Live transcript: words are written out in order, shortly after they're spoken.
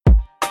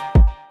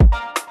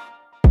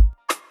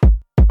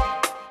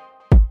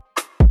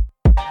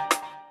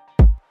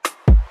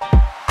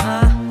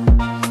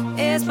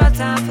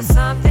for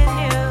something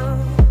new.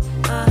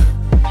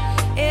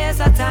 It's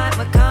our time,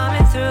 we're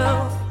coming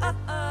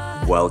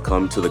through.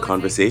 Welcome to The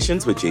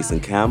Conversations with Jason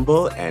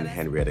Campbell and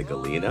Henrietta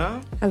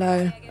Galena.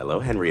 Hello. Hello,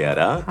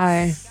 Henrietta.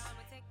 Hi.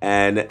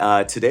 And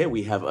today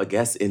we have a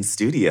guest in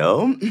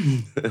studio.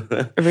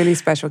 A really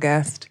special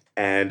guest.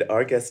 And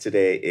our guest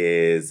today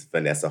is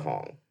Vanessa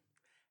Hong.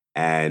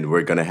 And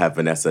we're going to have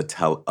Vanessa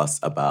tell us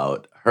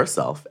about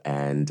herself,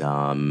 and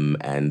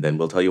then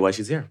we'll tell you why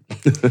she's here.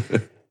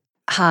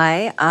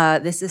 Hi,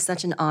 this is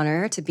such an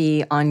honor to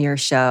be on your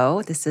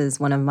show. This is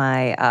one of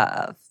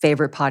my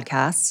favorite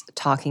podcasts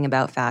talking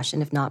about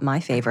fashion, if not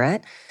my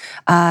favorite.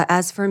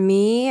 As for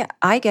me,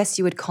 I guess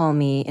you would call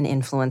me an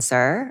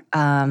influencer.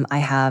 I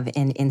have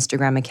an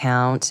Instagram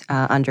account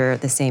under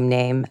the same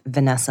name,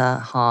 Vanessa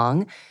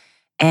Hong.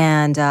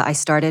 And I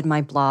started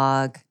my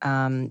blog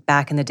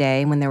back in the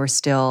day when there were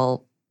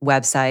still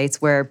websites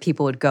where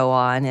people would go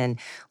on and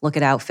look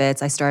at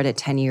outfits. I started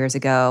 10 years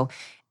ago.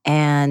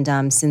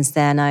 And since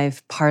then,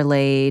 I've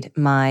parlayed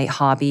my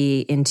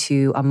hobby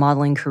into a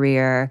modeling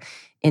career,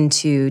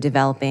 into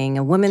developing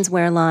a women's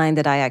wear line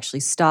that I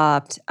actually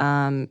stopped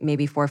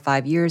maybe 4 or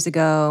 5 years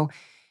ago.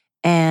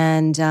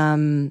 And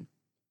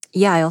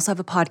I also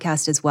have a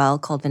podcast as well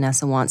called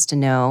Vanessa Wants to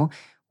Know,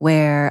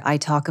 where I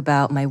talk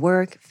about my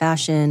work,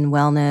 fashion,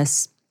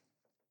 wellness,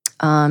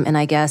 and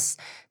I guess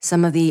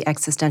some of the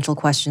existential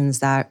questions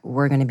that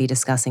we're going to be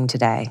discussing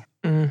today.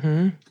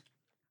 Mm-hmm.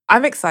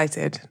 I'm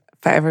excited.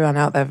 For everyone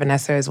out there,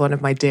 Vanessa is one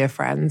of my dear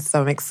friends,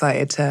 so I'm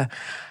excited to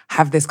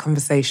have this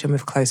conversation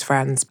with close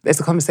friends. It's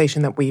a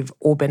conversation that we've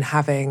all been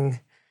having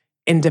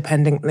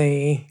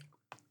independently,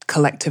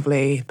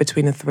 collectively,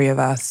 between the three of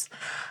us.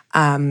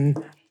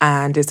 And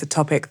it's a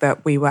topic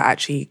that we were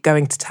actually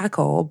going to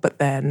tackle, but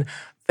then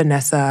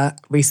Vanessa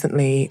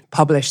recently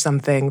published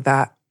something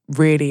that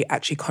really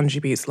actually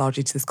contributes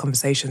largely to this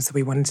conversation, so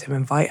we wanted to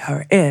invite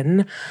her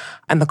in.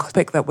 And the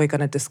topic that we're going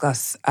to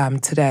discuss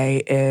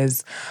today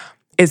is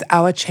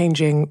our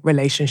changing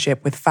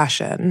relationship with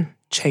fashion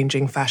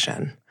changing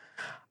fashion?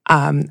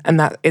 And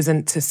that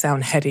isn't to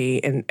sound heady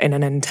in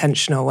an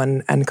intentional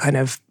and kind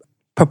of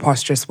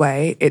preposterous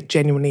way. It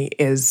genuinely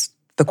is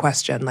the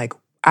question, like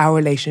our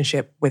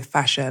relationship with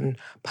fashion,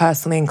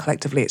 personally and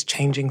collectively, it's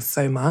changing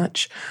so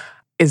much.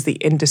 Is the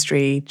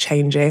industry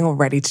changing or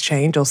ready to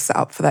change or set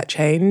up for that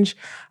change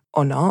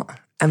or not?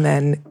 And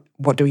then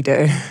what do we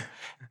do?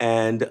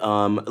 And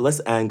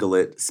let's angle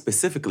it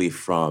specifically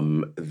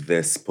from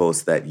this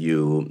post that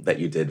you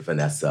did,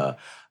 Vanessa,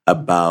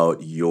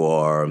 about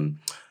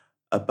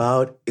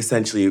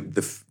essentially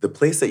the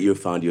place that you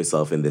found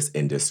yourself in this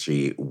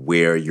industry,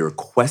 where you're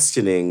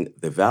questioning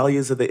the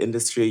values of the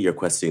industry, you're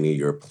questioning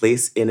your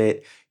place in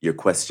it, you're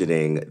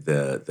questioning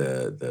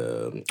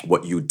the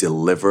what you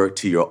deliver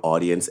to your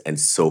audience, and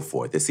so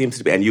forth. It seems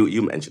to be, and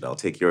you mentioned, I'll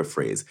take your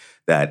phrase,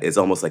 that it's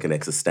almost like an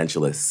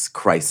existentialist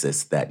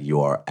crisis that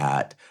you're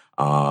at.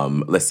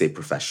 Let's say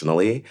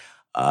professionally,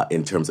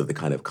 in terms of the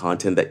kind of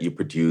content that you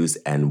produce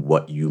and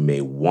what you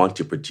may want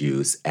to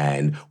produce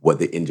and what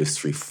the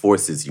industry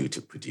forces you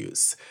to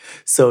produce.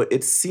 So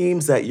it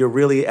seems that you're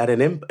really at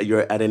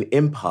an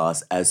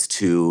impasse as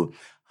to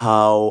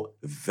how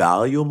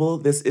valuable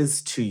this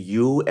is to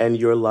you and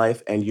your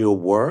life and your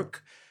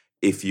work,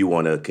 if you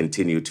want to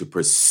continue to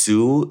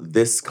pursue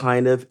this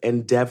kind of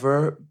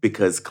endeavor,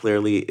 because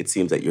clearly it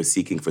seems that you're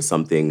seeking for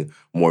something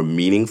more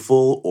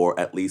meaningful, or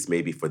at least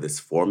maybe for this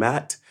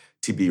format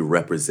to be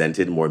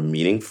represented more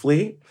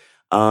meaningfully.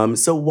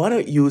 So why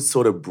don't you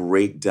sort of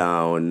break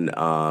down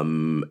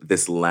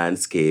this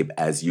landscape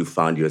as you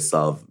found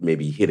yourself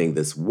maybe hitting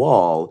this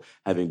wall,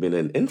 having been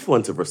an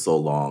influencer for so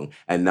long,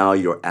 and now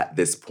you're at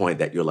this point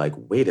that you're like,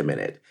 wait a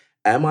minute,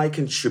 am I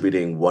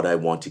contributing what I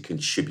want to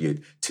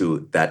contribute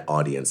to that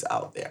audience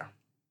out there?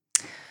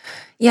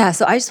 Yeah,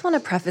 so I just want to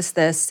preface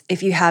this.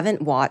 If you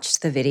haven't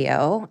watched the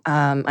video,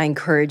 I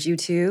encourage you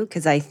to,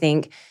 because I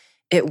think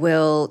it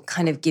will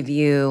kind of give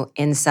you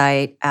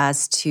insight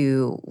as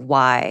to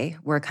why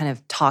we're kind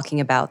of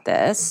talking about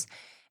this.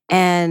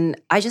 And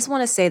I just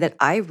want to say that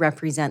I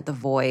represent the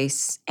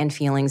voice and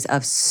feelings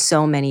of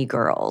so many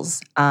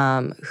girls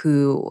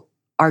who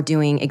are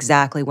doing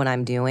exactly what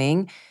I'm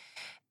doing.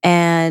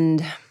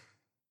 And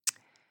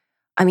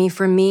I mean,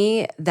 for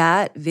me,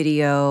 that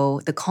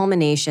video, the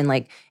culmination,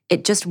 like,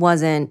 it just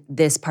wasn't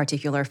this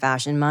particular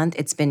fashion month.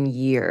 It's been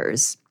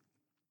years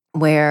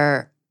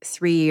where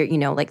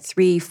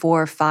 3,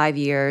 4, 5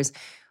 years,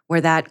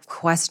 where that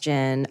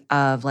question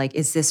of like,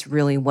 is this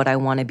really what I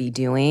want to be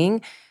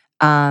doing,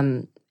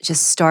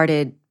 just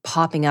started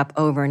popping up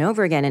over and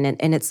over again.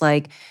 And it's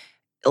like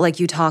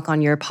you talk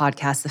on your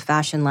podcast, the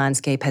fashion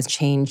landscape has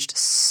changed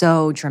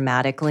so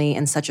dramatically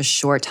in such a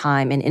short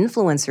time, and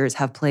influencers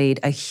have played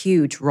a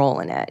huge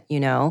role in it, you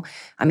know?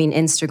 I mean,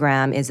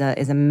 Instagram is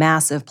a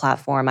massive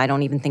platform. I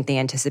don't even think they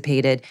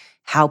anticipated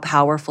how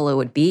powerful it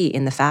would be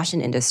in the fashion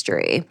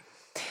industry.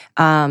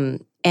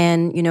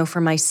 And, you know,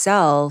 for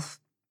myself,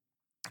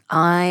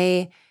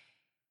 I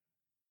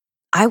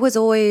was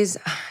always,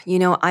 you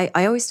know,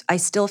 I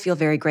still feel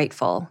very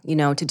grateful, you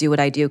know, to do what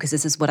I do, because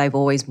this is what I've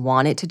always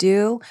wanted to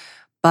do.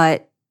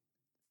 But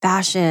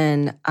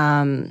fashion,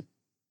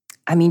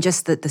 I mean,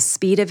 just the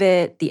speed of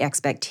it, the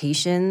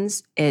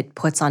expectations it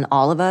puts on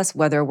all of us,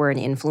 whether we're an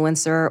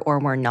influencer or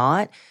we're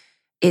not,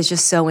 is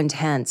just so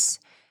intense.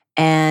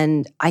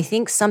 And I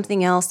think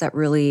something else that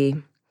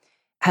really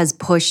has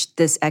pushed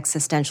this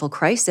existential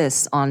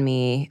crisis on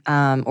me,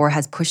 or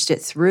has pushed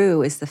it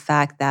through, is the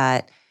fact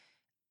that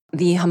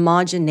the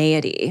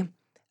homogeneity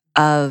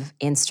of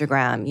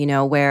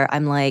Instagram, where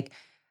I'm like,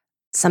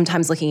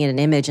 sometimes looking at an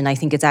image and I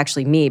think it's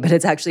actually me, but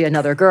it's actually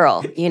another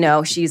girl.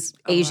 She's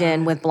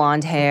Asian with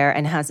blonde hair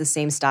and has the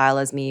same style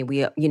as me.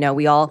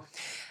 We all,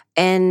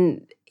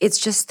 and it's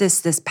just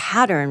this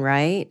pattern,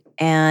 right?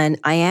 And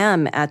I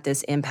am at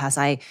this impasse.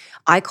 I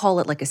call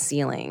it like a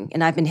ceiling,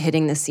 and I've been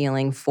hitting the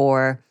ceiling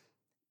for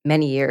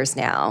many years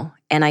now.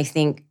 And I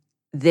think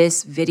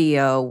this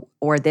video,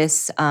 or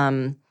this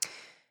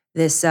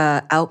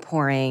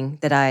outpouring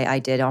that I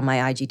did on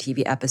my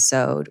IGTV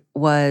episode,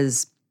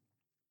 was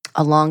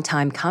a long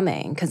time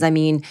coming. Because I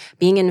mean,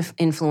 being an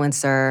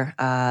influencer,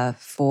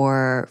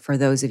 for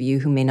those of you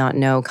who may not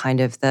know kind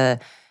of the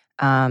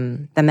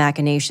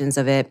machinations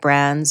of it,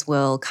 brands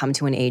will come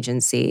to an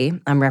agency.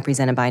 I'm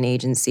represented by an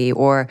agency,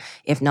 or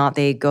if not,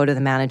 they go to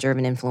the manager of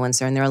an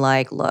influencer and they're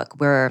like, look,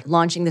 we're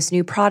launching this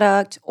new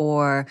product,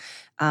 or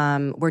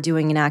we're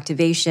doing an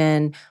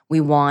activation.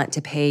 We want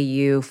to pay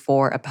you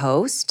for a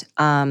post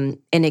in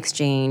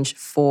exchange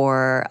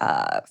for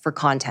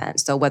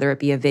content. So whether it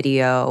be a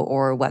video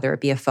or whether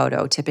it be a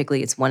photo,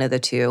 typically it's one of the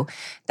two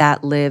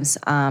that lives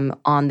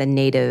on the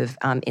native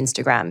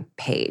Instagram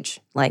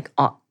page, like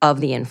of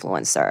the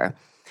influencer.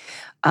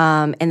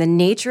 And the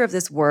nature of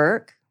this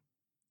work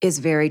is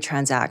very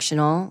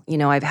transactional.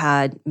 I've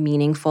had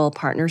meaningful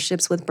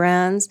partnerships with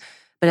brands,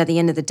 but at the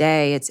end of the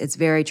day, it's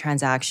very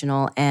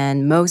transactional.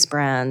 And most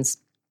brands,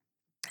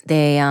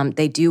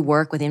 they do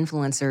work with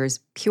influencers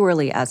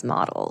purely as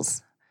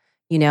models,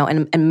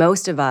 and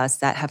most of us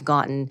that have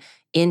gotten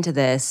into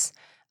this,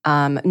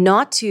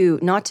 not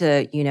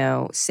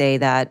to say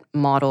that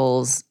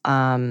models,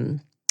 I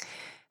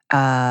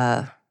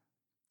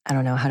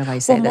don't know, how do I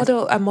say this?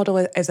 A model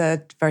is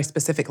a very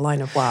specific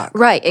line of work.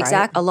 Right,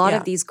 exactly. A lot Yeah.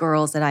 of these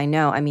girls that I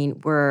know, I mean,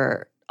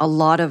 a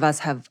lot of us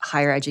have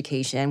higher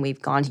education. We've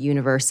gone to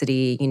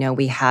university.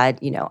 We had,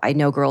 I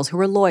know girls who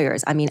were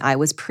lawyers. I mean, I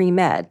was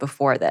pre-med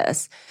before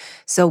this.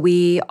 So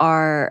we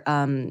are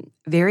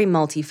very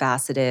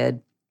multifaceted.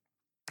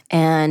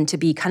 And to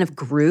be kind of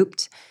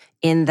grouped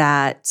in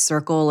that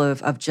circle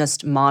of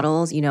just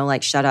models,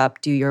 like shut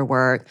up, do your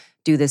work,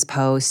 do this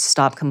post,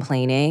 stop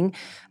complaining.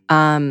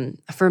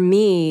 For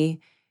me,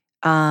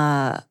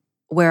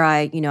 where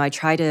I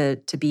try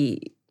to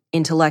be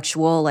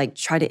intellectual, like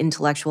try to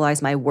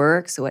intellectualize my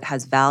work so it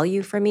has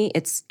value for me,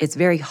 it's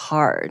very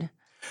hard.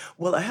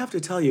 Well, I have to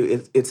tell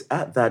you, it's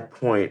at that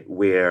point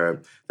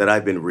that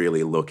I've been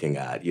really looking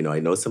at. I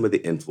know some of the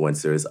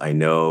influencers, I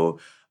know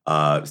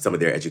some of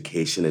their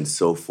education and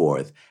so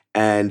forth.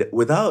 And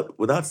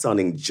without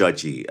sounding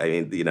judgy, I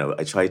mean,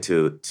 I try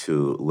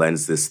to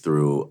lens this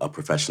through a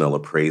professional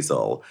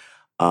appraisal.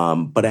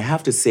 But I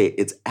have to say,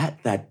 it's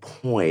at that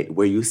point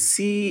where you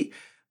see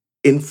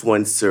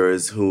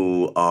influencers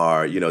who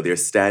are, their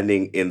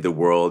standing in the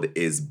world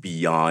is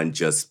beyond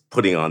just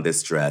putting on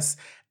this dress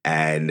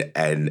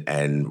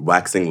and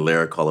waxing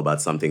lyrical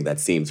about something that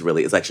seems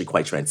really is actually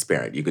quite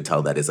transparent. You could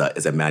tell that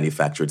is a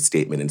manufactured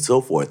statement and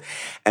so forth.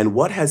 And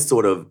what has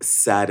sort of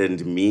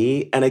saddened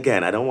me, and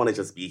again, I don't want to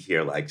just be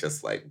here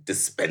just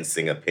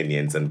dispensing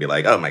opinions and be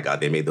like, oh my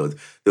God, they made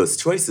those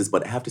choices.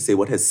 But I have to say,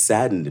 what has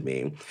saddened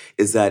me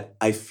is that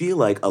I feel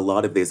like a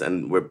lot of these,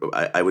 and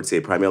I would say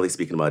primarily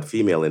speaking about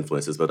female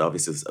influencers, but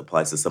obviously this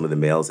applies to some of the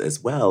males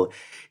as well,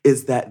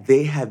 is that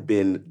they have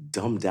been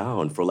dumbed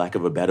down, for lack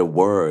of a better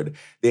word.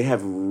 They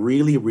have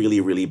really,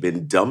 really, really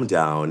been dumbed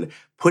down,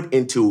 put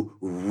into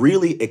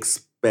really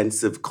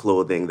expensive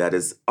clothing that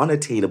is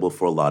unattainable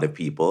for a lot of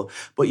people.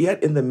 But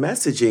yet in the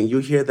messaging, you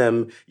hear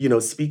them,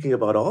 speaking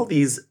about all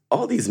these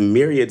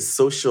myriad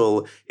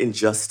social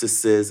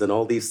injustices and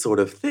all these sort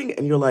of thing.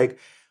 And you're like,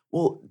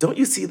 well, don't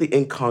you see the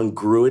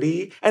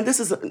incongruity? And this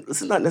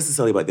is not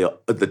necessarily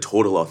about the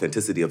total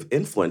authenticity of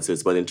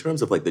influencers, but in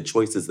terms of the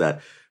choices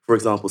that, for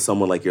example,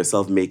 someone like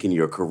yourself make in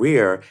your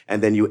career,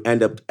 and then you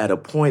end up at a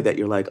point that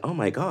you're like, oh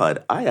my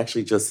God, I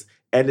actually just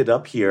ended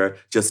up here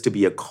just to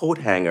be a coat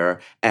hanger,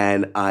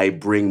 and I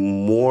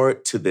bring more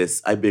to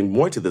this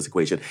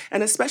equation.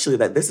 And especially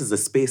that this is a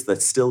space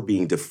that's still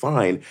being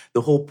defined.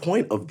 The whole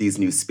point of these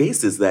new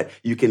spaces that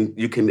you can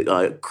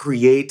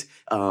create,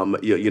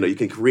 you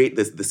can create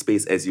the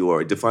space as you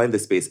are, define the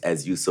space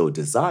as you so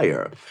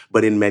desire.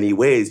 But in many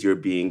ways, you're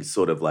being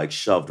sort of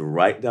shoved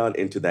right down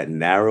into that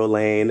narrow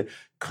lane.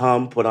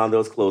 Come, put on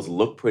those clothes,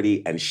 look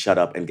pretty, and shut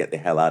up and get the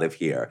hell out of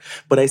here.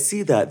 But I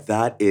see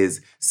that is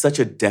such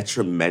a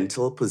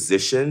detrimental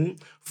position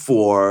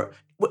for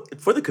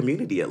the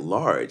community at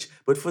large.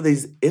 But for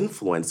these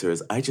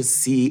influencers, I just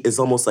see is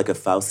almost like a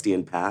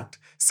Faustian pact.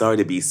 Sorry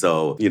to be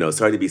so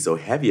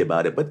heavy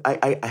about it, but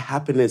I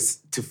happen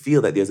to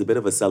feel that there's a bit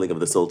of a selling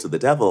of the soul to the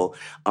devil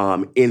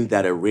in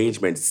that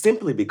arrangement,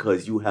 simply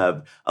because you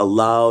have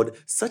allowed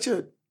such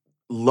a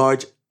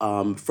large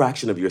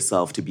fraction of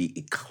yourself to be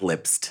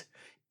eclipsed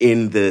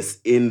in the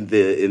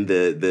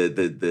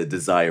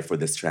desire for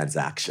this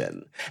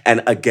transaction.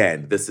 And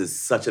again, this is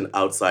such an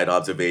outside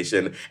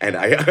observation, and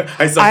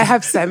I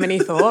have so many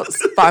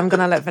thoughts, but I'm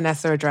gonna let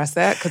Vanessa address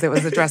it because it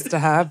was addressed to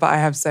her. But I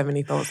have so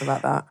many thoughts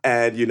about that.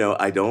 And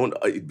I don't,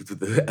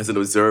 as an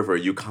observer,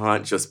 you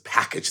can't just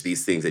package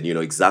these things and you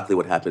know exactly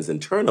what happens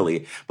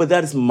internally. But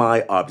that is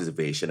my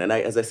observation, and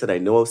as I said, I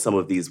know of some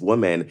of these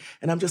women,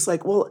 and I'm just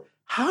like, well,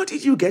 how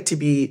did you get to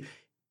be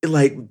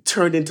like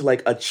turned into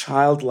like a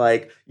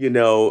childlike,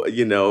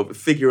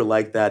 figure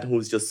like that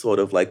who's just sort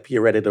of like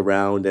pirouetted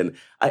around. And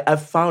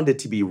I've found it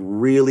to be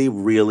really,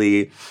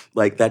 really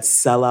like that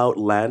sellout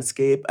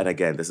landscape. And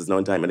again, this is no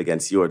indictment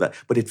against you or that,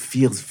 but it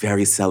feels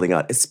very selling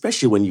out,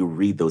 especially when you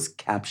read those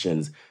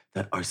captions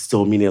that are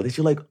so meaningless.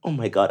 You're like, oh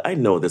my God, I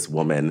know this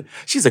woman.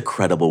 She's a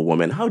credible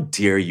woman. How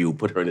dare you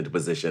put her into a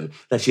position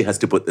that she has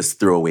to put this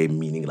throwaway,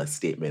 meaningless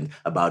statement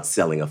about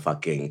selling a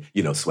fucking,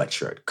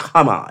 sweatshirt?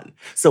 Come on.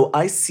 So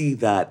I see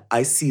that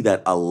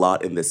a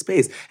lot in this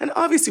space. And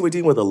obviously we're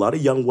dealing with a lot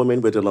of young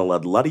women, we're dealing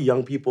with a lot of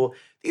young people.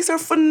 These are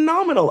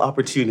phenomenal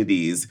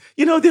opportunities.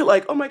 They're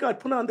like, oh my God,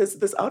 put on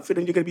this outfit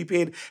and you're gonna be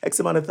paid X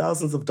amount of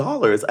thousands of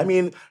dollars. I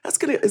mean,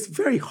 it's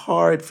very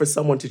hard for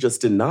someone to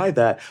just deny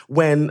that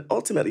when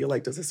ultimately you're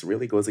like, does this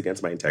really goes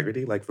against my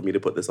integrity? Like for me to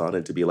put this on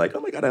and to be like,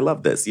 oh my God, I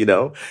love this,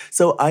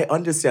 So I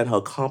understand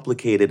how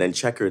complicated and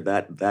checkered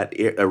that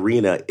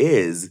arena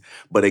is.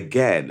 But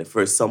again,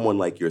 for someone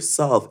like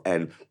yourself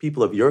and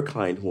people of your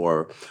kind who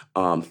are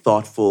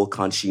thoughtful,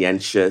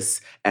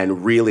 conscientious,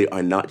 and really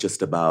are not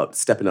just about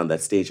stepping on that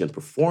stage and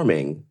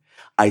performing,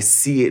 I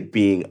see it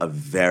being a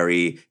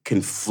very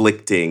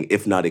conflicting,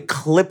 if not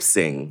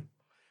eclipsing,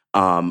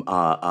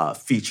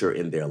 feature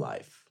in their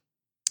life.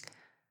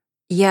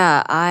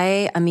 Yeah,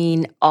 I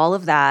mean, all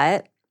of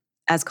that,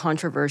 as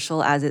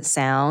controversial as it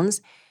sounds,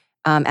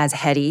 as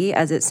heady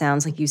as it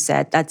sounds, like you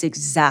said, that's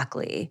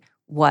exactly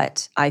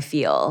what I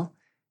feel.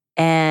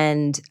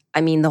 And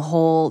I mean,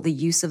 the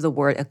use of the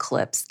word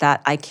eclipse,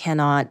 that I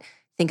cannot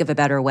think of a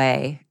better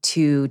way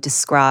to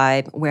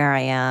describe where I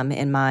am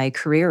in my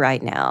career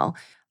right now.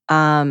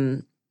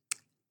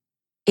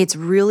 It's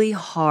really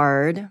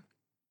hard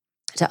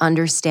to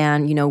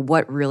understand,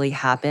 what really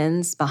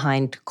happens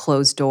behind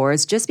closed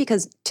doors, just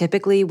because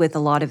typically with a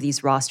lot of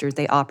these rosters,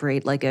 they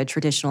operate like a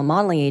traditional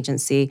modeling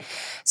agency.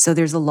 So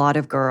there's a lot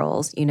of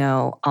girls,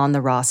 on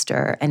the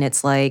roster. And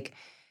it's like,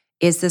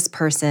 is this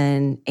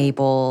person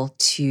able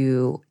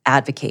to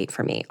advocate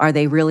for me? Are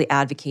they really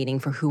advocating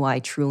for who I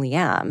truly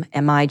am?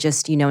 Am I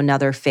just,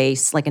 another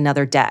face, like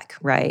another deck,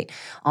 right,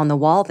 on the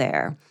wall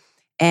there?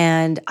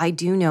 And I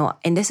do know,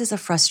 and this is a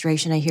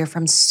frustration I hear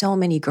from so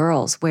many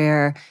girls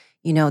where,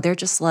 they're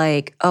just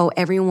like, oh,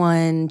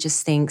 everyone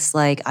just thinks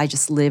like I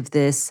just live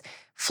this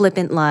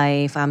flippant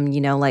life. I'm,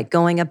 like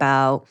going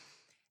about.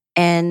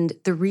 And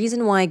the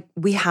reason why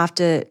we have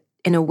to,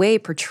 in a way,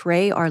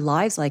 portray our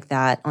lives like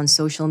that on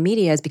social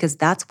media is because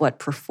that's what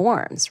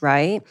performs,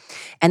 right?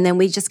 And then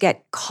we just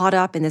get caught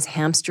up in this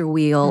hamster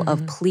wheel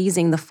of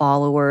pleasing the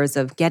followers,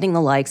 of getting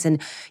the likes.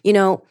 And,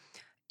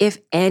 if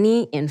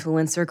any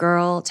influencer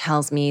girl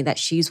tells me that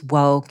she's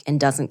woke and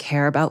doesn't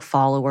care about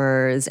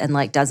followers and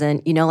like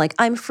doesn't, like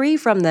I'm free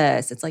from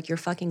this, it's like you're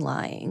fucking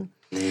lying.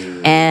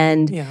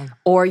 And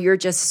or you're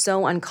just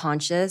so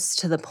unconscious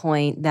to the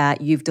point that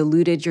you've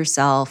deluded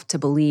yourself to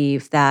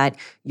believe that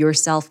your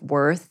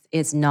self-worth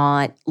is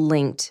not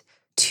linked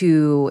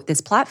to this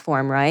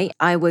platform, right?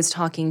 I was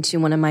talking to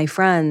one of my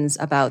friends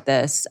about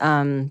this.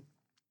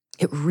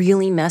 It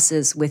really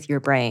messes with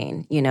your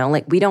brain,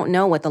 like we don't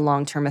know what the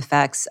long-term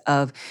effects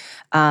of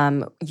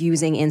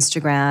using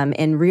Instagram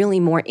and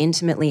really more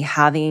intimately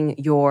having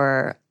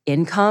your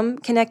income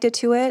connected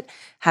to it,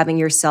 having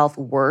your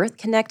self-worth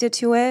connected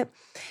to it.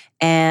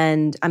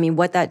 And I mean,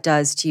 what that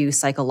does to you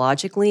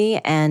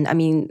psychologically. And I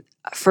mean,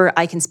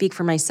 I can speak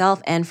for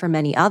myself and for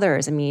many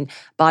others. I mean,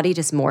 body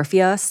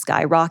dysmorphia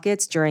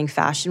skyrockets during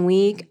Fashion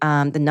Week.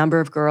 The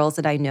number of girls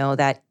that I know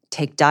that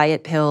take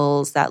diet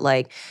pills, that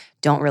like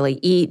don't really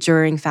eat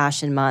during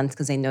Fashion Month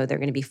because they know they're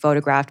going to be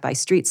photographed by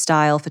street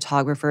style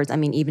photographers. I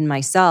mean, even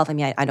myself,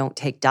 I don't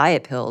take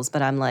diet pills,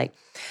 but I'm like,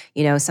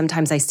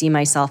 sometimes I see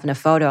myself in a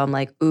photo, I'm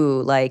like,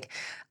 ooh, like,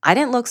 I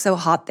didn't look so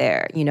hot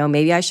there.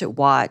 Maybe I should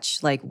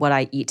watch like what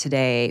I eat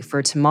today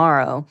for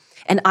tomorrow.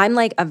 And I'm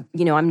like,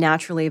 I'm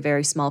naturally a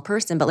very small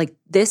person, but like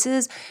this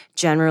is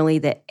generally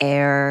the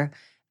air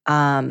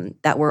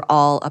that we're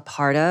all a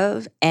part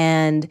of.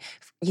 And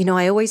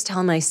I always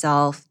tell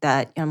myself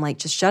that I'm like,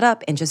 just shut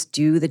up and just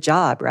do the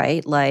job,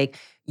 right? Like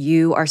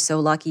you are so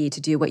lucky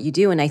to do what you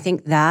do. And I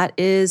think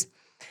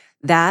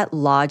that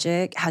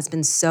logic has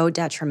been so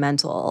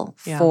detrimental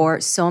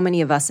for so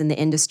many of us in the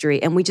industry.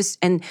 And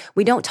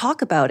we don't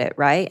talk about it,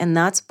 right? And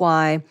that's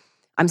why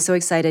I'm so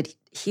excited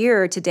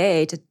here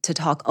today to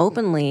talk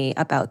openly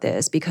about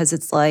this, because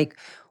it's like,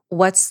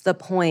 what's the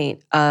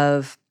point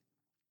of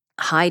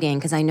hiding?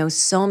 Because I know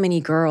so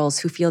many girls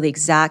who feel the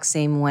exact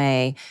same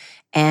way.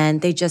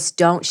 and they just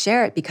don't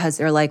share it because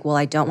they're like, well,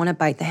 I don't want to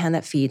bite the hand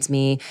that feeds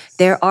me.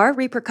 There are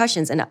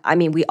repercussions. And I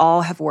mean, we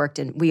all work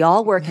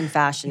in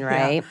fashion,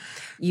 right?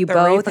 You The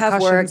both have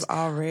repercussions worked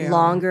are real.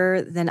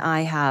 longer than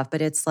I have.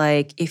 But it's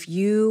like, if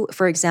you,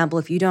 for example,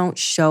 if you don't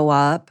show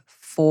up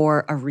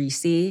for a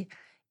Reese,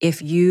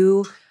 if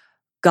you,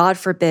 God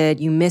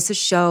forbid, you miss a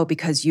show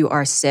because you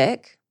are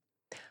sick,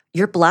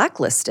 you're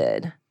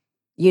blacklisted.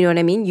 You know what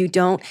I mean? You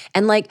don't,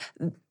 and like,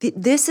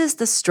 this is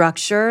the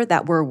structure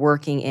that we're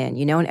working in,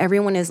 you know, and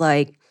everyone is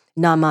like,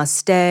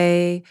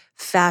 namaste,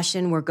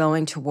 fashion, we're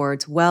going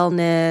towards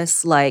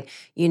wellness. Like,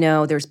 you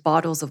know, there's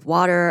bottles of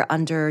water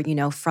under, you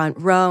know, front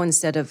row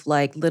instead of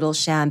like little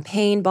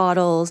champagne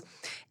bottles.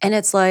 And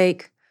it's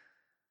like,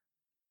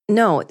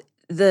 no,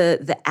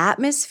 the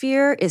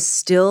atmosphere is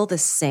still the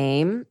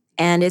same.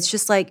 And it's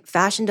just like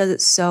fashion does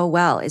it so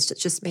well. It's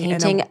just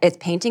painting. It's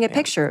painting a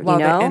picture. Well,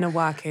 you know, the inner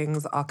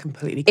workings are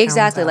completely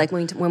exactly. counter.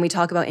 Like when we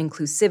talk about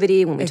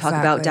inclusivity, when we talk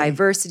about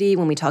diversity,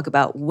 when we talk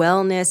about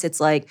wellness,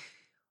 it's like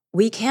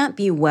we can't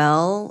be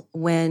well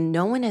when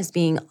no one is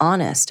being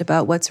honest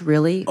about what's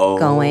really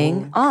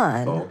going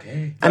on.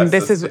 Okay, And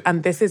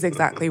this is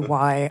exactly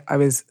why I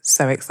was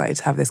so excited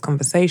to have this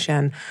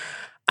conversation,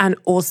 and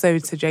also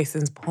to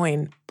Jason's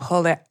point,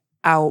 pull it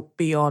out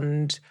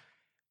beyond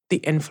the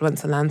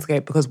influencer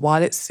landscape, because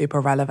while it's super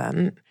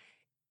relevant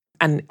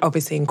and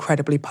obviously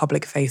incredibly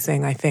public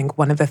facing, I think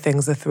one of the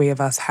things the three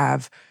of us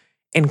have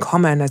in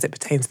common as it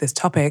pertains to this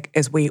topic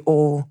is we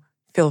all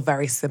feel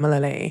very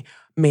similarly.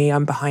 Me,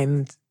 I'm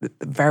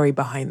very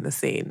behind the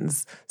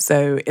scenes.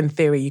 So in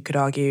theory, you could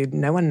argue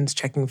no one's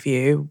checking for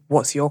you.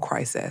 What's your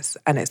crisis?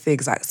 And it's the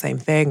exact same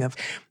thing of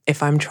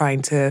if I'm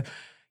trying to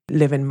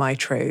live in my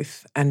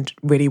truth and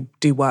really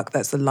do work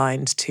that's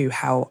aligned to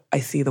how I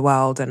see the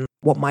world and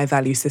what my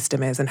value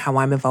system is and how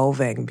I'm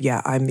evolving.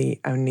 Yeah, I'm the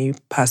only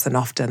person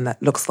often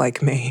that looks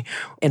like me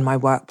in my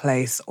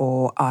workplace,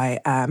 or I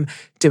am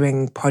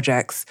doing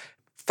projects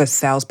for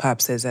sales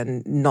purposes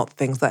and not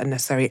things that are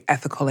necessarily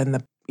ethical in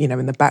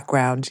the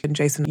background. And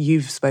Jason,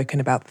 you've spoken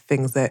about the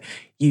things that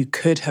you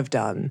could have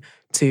done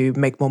to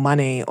make more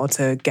money or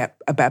to get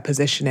a better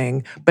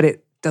positioning, but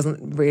it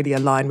doesn't really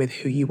align with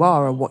who you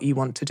are or what you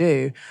want to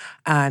do.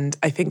 And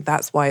I think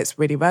that's why it's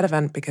really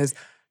relevant, because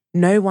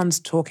no one's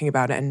talking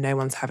about it and no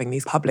one's having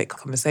these public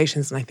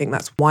conversations. And I think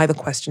that's why the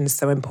question is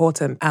so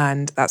important.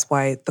 And that's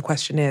why the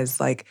question is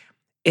like,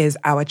 is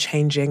our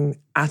changing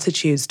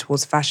attitudes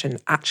towards fashion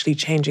actually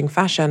changing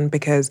fashion?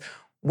 Because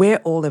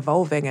we're all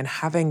evolving and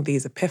having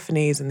these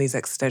epiphanies and these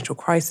existential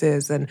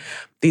crises and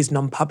these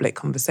non-public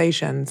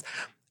conversations.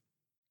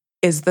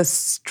 Is the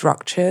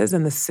structures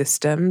and the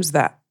systems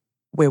that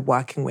we're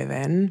working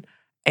within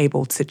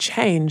able to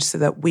change so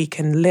that we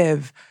can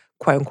live,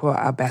 quote unquote,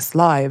 our best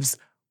lives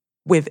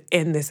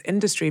within this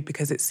industry?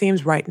 Because it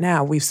seems right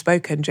now,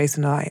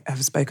 Jason and I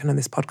have spoken on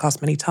this podcast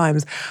many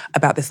times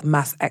about this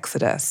mass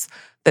exodus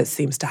that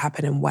seems to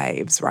happen in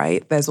waves,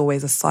 right? There's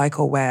always a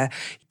cycle where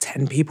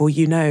 10 people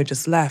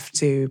just left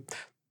to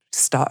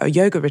start a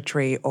yoga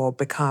retreat or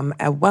become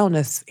a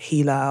wellness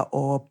healer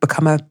or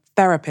become a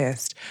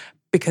therapist,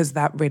 because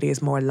that really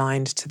is more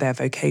aligned to their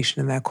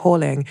vocation and their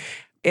calling.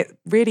 It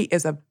really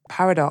is a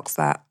paradox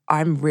that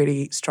I'm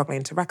really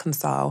struggling to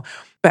reconcile.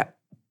 But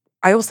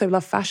I also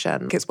love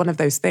fashion. It's one of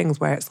those things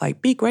where it's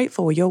like, be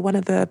grateful. You're one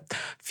of the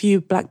few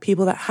Black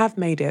people that have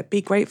made it.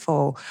 Be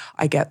grateful.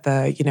 I get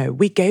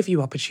we gave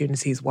you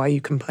opportunities. Why are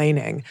you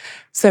complaining?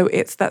 So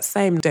it's that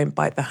same, don't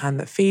bite the hand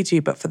that feeds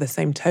you. But for the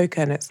same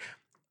token,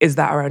 is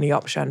that our only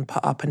option?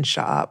 Put up and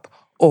shut up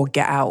or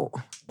get out.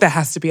 There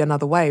has to be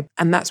another way.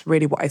 And that's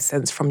really what I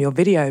sense from your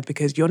video,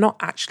 because you're not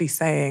actually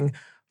saying,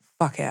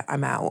 fuck it,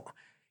 I'm out.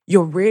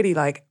 You're really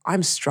like,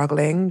 I'm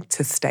struggling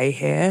to stay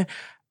here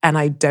and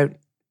I don't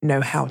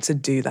know how to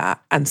do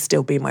that and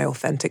still be my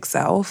authentic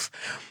self.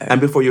 And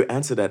before you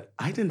answer that,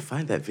 I didn't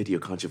find that video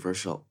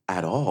controversial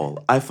at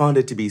all. I found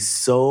it to be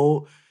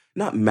so,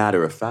 not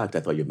matter of fact.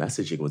 I thought your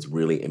messaging was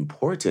really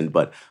important,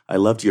 but I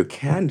loved your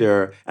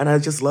candor and I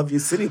just love you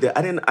sitting there.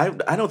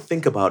 I don't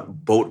think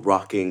about boat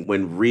rocking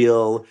when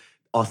real,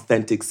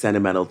 authentic,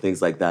 sentimental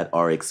things like that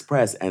are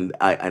expressed, and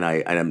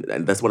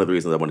that's one of the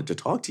reasons I wanted to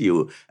talk to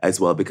you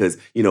as well, because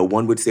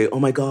one would say, "Oh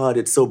my God,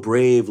 it's so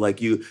brave! Like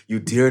you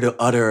dare to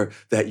utter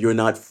that you're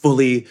not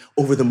fully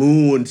over the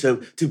moon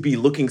to be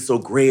looking so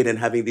great and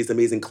having these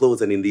amazing clothes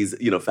and in these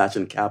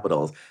fashion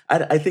capitals."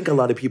 I think a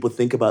lot of people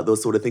think about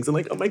those sort of things and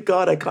like, "Oh my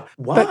God, I can't."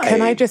 Why? But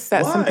can I just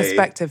set some Why?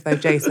 perspective though,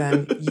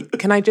 Jason?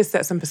 Can I just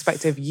set some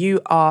perspective? You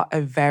are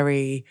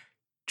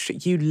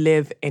you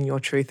live in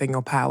your truth and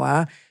your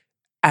power.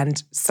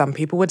 And some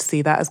people would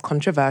see that as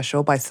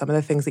controversial by some of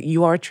the things that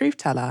you are a truth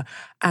teller.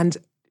 And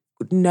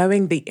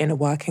knowing the inner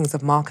workings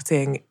of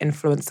marketing,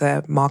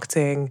 influencer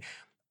marketing,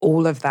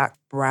 all of that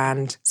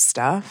brand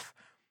stuff,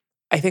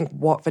 I think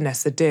what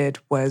Vanessa did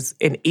was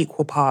in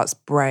equal parts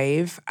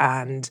brave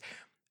and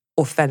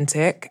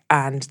authentic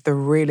and the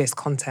realest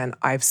content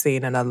I've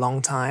seen in a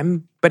long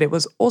time. But it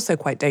was also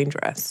quite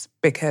dangerous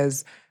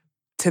because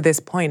to this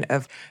point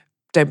of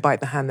don't bite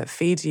the hand that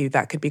feeds you,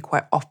 that could be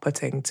quite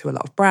off-putting to a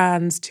lot of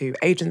brands, to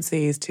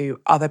agencies, to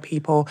other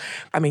people.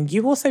 I mean,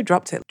 you also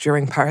dropped it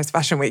during Paris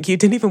Fashion Week. You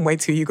didn't even wait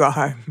till you got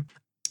home.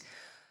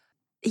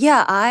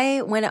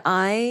 Yeah, when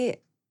I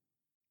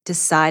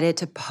decided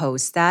to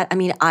post that, I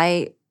mean,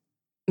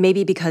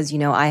 maybe because,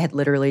 I had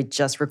literally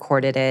just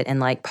recorded it and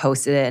like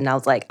posted it and I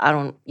was like,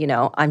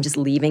 I'm just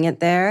leaving it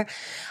there.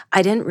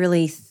 I didn't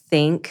really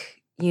think,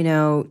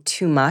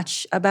 too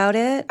much about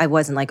it. I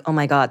wasn't like, oh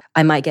my God,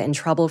 I might get in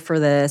trouble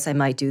for this. I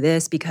might do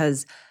this,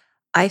 because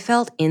I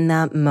felt in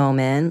that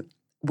moment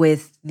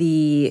with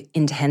the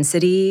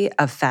intensity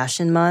of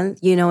Fashion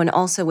Month, and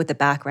also with the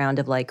background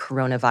of like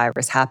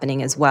coronavirus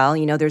happening as well.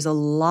 There's a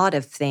lot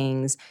of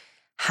things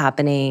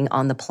happening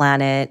on the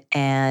planet,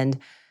 and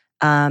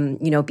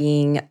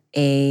being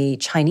a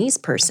Chinese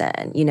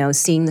person,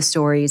 seeing the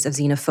stories of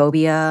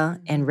xenophobia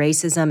and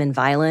racism and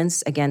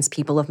violence against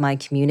people of my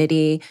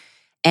community.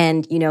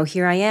 And,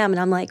 here I am, and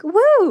I'm like,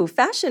 woo,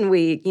 Fashion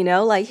Week,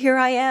 like here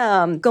I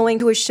am going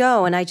to a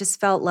show. And I just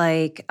felt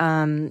like,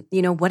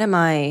 what am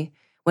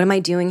I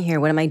doing here?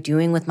 What am I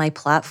doing with my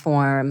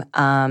platform?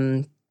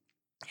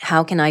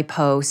 How can I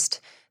post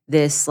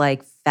this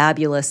like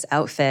fabulous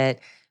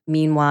outfit?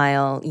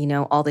 Meanwhile,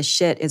 all the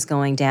shit is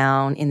going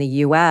down in the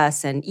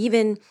US. And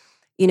even,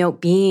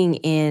 being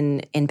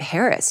in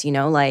Paris,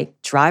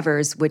 like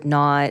drivers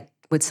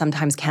would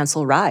sometimes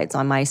cancel rides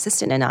on my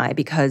assistant and I,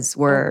 because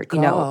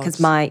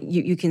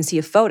you can see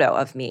a photo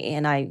of me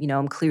and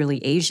I'm clearly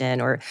Asian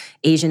or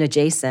Asian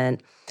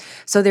adjacent.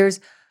 So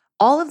there's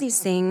all of these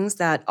things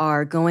that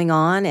are going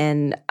on.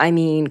 And I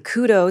mean,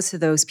 kudos to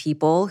those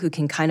people who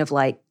can kind of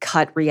like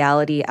cut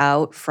reality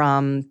out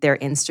from their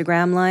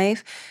Instagram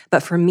life.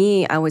 But for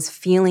me, I was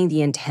feeling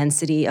the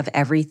intensity of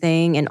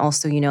everything. And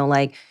also,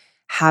 like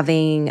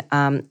having,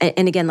 and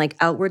again, like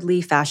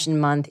outwardly Fashion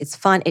Month, it's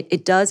fun.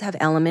 It does have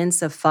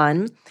elements of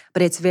fun,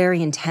 but it's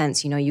very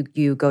intense.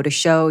 You go to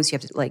shows, you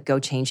have to like go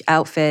change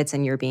outfits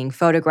and you're being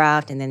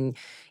photographed. And then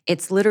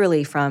it's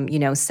literally from,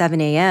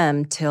 7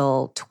 a.m.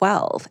 till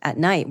 12 at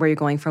night, where you're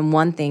going from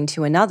one thing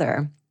to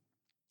another.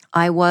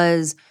 I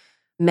was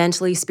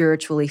mentally,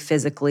 spiritually,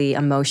 physically,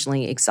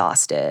 emotionally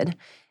exhausted.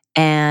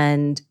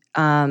 And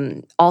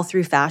all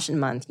through Fashion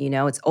Month,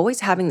 it's always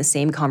having the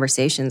same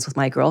conversations with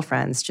my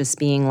girlfriends, just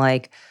being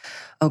like,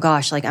 oh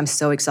gosh, like I'm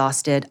so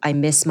exhausted. I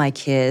miss my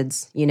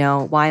kids.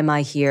 Why am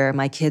I here?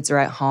 My kids are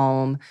at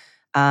home.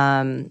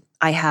 I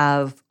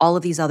have all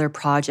of these other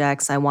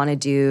projects I want to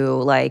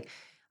do. Like,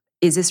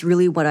 is this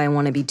really what I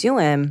want to be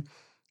doing?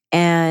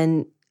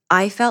 And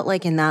I felt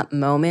like in that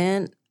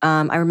moment,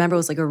 I remember it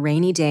was like a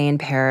rainy day in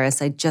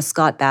Paris. I just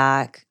got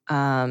back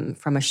from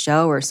a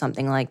show or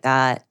something like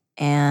that.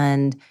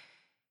 And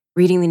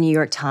reading the New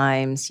York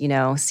Times,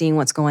 seeing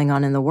what's going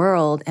on in the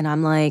world. And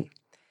I'm like,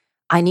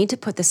 I need to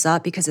put this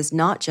up because it's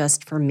not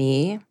just for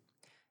me.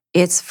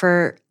 It's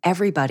for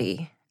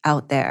everybody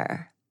out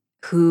there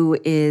who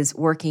is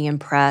working in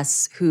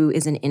press, who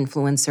is an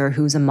influencer,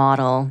 who's a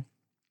model.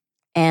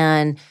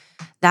 And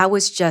that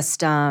was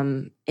just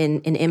an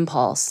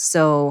impulse.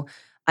 So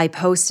I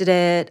posted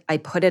it, I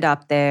put it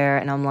up there,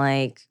 and I'm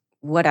like,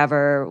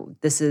 whatever,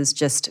 this is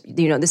just,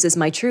 this is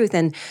my truth.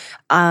 And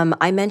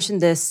I mentioned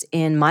this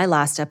in my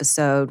last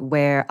episode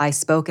where I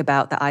spoke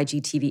about the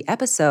IGTV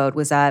episode,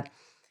 was that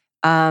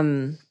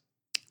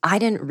I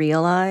didn't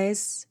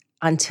realize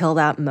until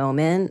that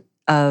moment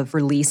of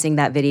releasing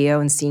that video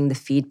and seeing the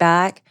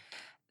feedback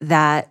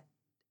that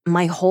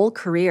my whole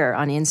career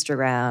on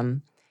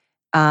Instagram,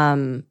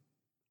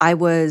 I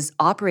was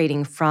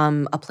operating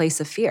from a place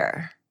of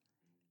fear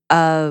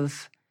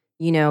of,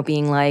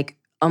 being like,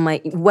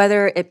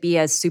 whether it be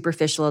as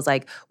superficial as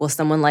like, will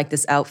someone like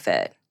this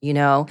outfit?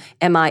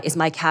 Is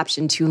my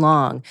caption too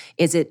long?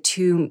 Is it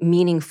too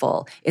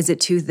meaningful? Is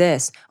it too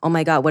this? Oh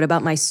my God, what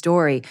about my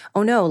story?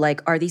 Oh no,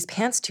 like, are these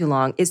pants too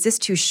long? Is this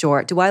too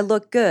short? Do I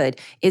look good?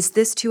 Is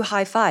this too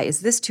hi-fi?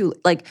 Is this too,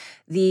 like,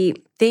 the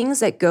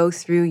things that go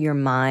through your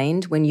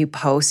mind when you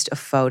post a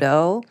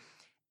photo.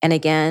 And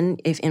again,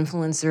 if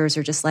influencers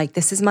are just like,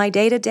 this is my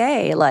day to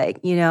day, like,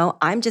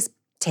 I'm just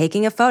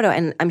taking a photo.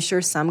 And I'm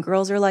sure some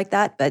girls are like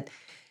that, but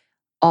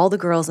all the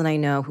girls that I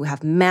know who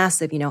have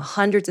massive,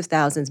 hundreds of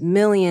thousands,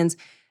 millions,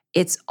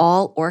 it's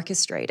all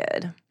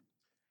orchestrated.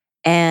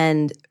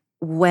 And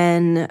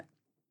when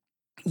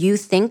you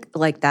think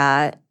like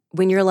that,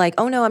 when you're like,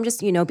 oh no, I'm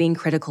just, being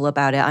critical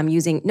about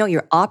it. No,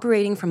 you're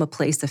operating from a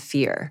place of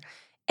fear.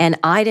 And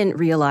I didn't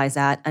realize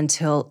that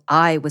until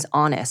I was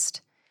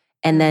honest.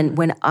 And then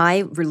when I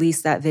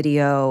released that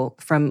video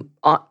from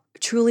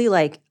truly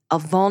like a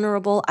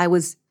vulnerable, I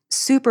was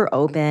super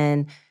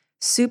open,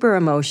 super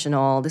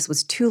emotional. This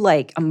was 2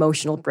 like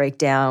emotional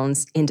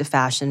breakdowns into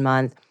Fashion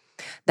Month.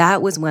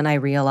 That was when I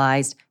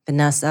realized,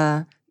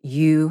 Vanessa,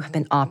 you have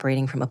been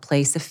operating from a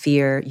place of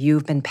fear.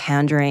 You've been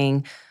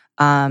pandering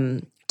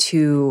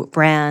to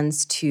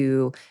brands,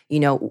 to,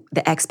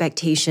 the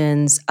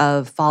expectations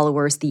of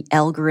followers, the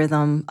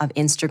algorithm of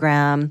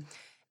Instagram.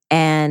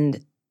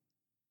 And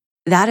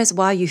that is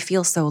why you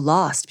feel so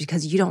lost,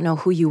 because you don't know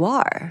who you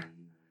are.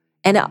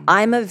 And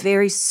I'm a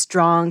very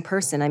strong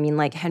person. I mean,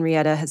 like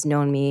Henrietta has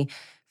known me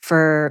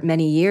for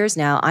many years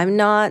now. I'm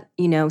not,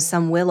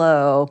 some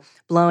willow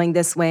blowing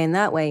this way and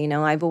that way.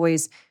 I've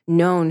always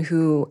known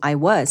who I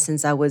was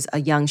since I was a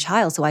young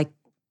child. So I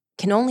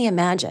can only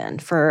imagine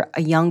for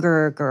a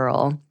younger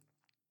girl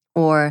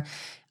or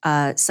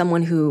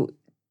someone who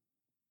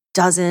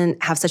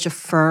doesn't have such a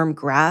firm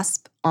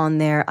grasp on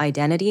their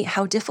identity,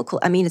 how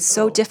difficult. I mean, it's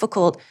so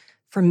difficult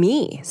for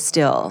me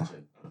still.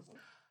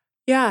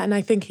 Yeah, and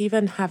I think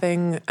even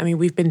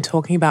we've been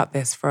talking about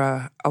this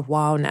for a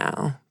while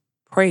now,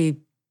 probably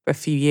a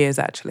few years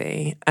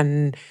actually,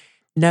 and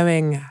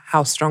knowing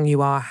how strong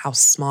you are, how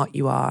smart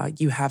you are,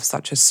 you have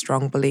such a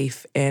strong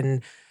belief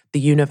in the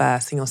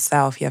universe and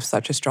yourself, you have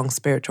such a strong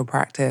spiritual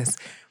practice.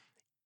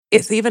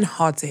 It's even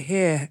hard to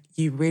hear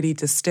you really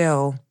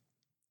distill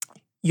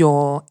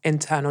your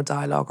internal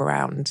dialogue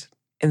around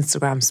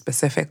Instagram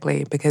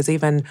specifically, because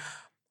even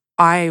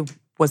I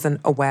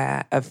wasn't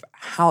aware of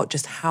how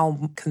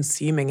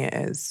consuming it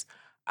is.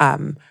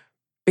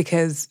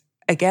 Because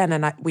again,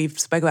 and we've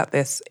spoke about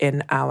this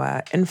in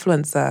our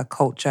influencer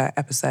culture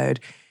episode,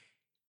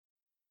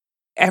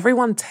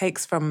 everyone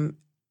takes from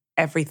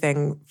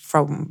everything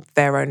from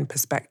their own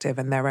perspective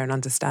and their own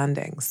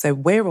understanding. So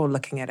we're all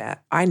looking at it.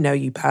 I know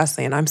you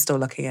personally, and I'm still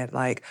looking at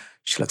like,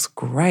 she looks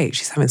great.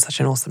 She's having such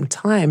an awesome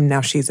time.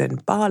 Now she's in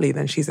Bali,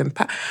 then she's in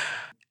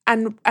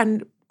and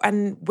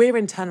we're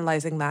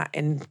internalizing that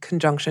in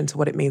conjunction to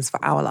what it means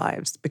for our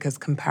lives, because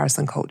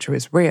comparison culture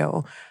is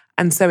real.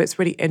 And so it's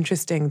really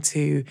interesting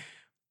to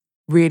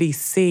really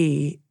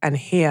see and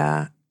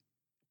hear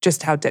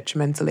just how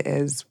detrimental it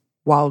is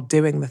while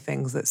doing the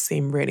things that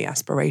seem really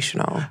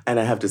aspirational. And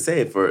I have to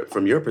say,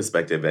 from your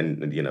perspective,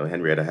 and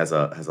Henrietta has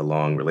a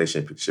long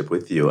relationship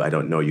with you. I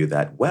don't know you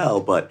that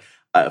well, but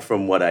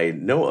from what I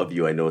know of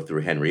you, I know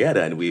through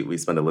Henrietta, and we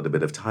spend a little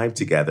bit of time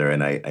together,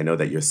 and I know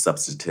that you're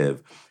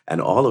substantive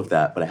and all of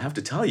that. But I have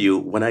to tell you,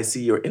 when I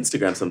see your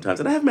Instagram sometimes,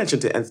 and I have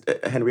mentioned to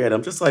Henrietta,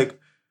 I'm just like,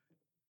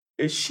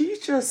 is she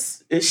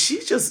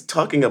just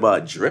talking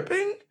about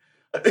dripping?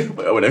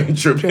 When I mean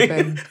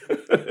dripping.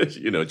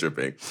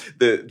 Dripping.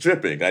 The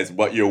dripping, guys,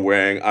 what you're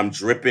wearing. I'm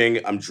dripping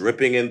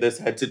in this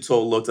head to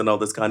toe look and all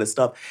this kind of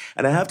stuff.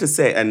 And I have to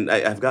say, and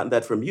I've gotten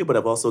that from you, but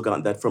I've also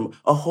gotten that from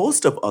a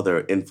host of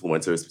other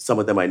influencers. Some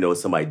of them I know,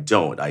 some I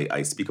don't.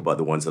 I speak about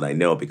the ones that I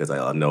know because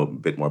I know a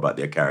bit more about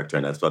their character.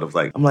 And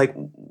I'm like,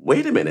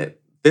 wait a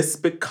minute. This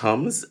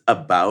becomes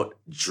about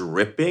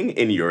dripping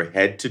in your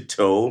head to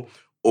toe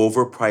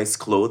overpriced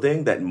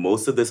clothing that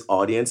most of this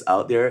audience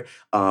out there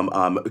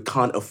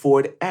can't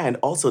afford. And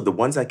also the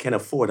ones I can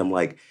afford, I'm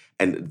like,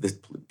 and this,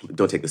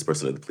 don't take this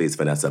personally, please,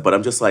 Vanessa, but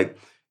I'm just like,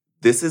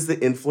 this is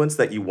the influence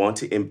that you want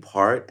to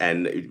impart,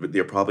 and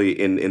they're probably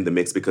in the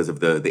mix because of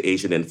the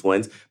Asian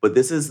influence, but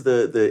this is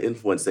the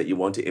influence that you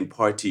want to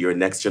impart to your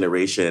next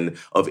generation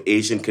of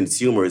Asian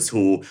consumers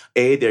who,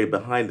 they're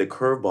behind the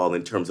curveball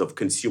in terms of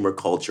consumer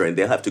culture, and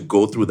they'll have to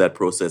go through that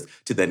process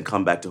to then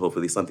come back to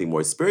hopefully something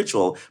more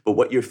spiritual, but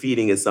what you're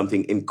feeding is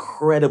something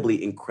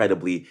incredibly,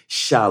 incredibly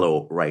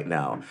shallow right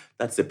now.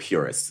 That's the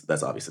purest.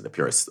 That's obviously the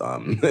purest.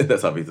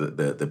 That's obviously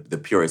the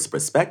purest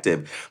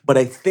perspective. But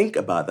I think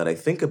about that. I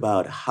think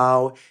about how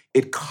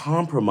it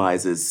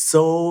compromises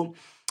so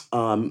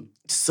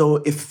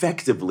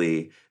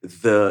effectively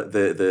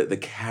the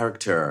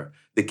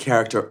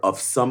character of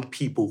some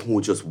people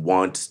who just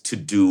want to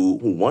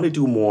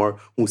do more,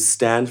 who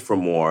stand for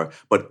more,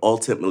 but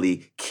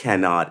ultimately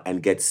cannot,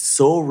 and get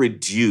so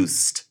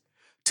reduced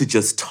to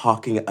just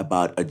talking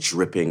about a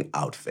dripping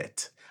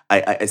outfit.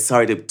 I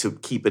sorry to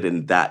keep it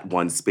in that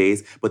one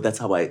space, but that's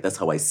how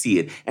I see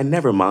it. And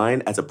never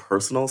mind, as a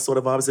personal sort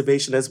of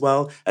observation as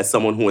well, as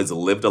someone who has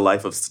lived a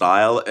life of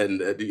style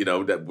and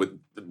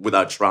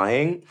without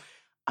trying,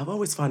 I've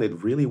always found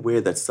it really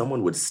weird that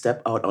someone would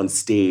step out on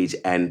stage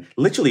and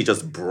literally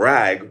just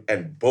brag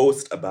and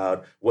boast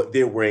about what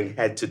they're wearing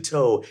head to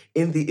toe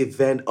in the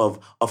event of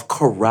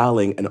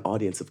corralling an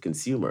audience of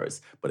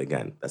consumers. But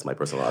again, that's my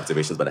personal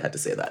observations, but I had to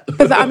say that.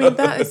 I mean,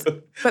 that is...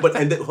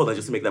 Hold on,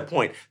 just to make that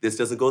point, this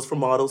doesn't go for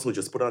models who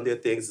just put on their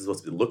things. It's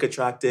supposed to look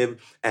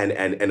attractive and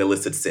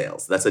elicit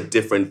sales. That's a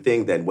different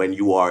thing than when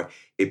you are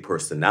a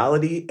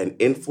personality, an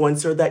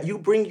influencer, that you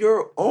bring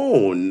your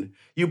own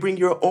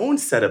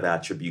set of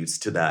attributes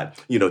to that,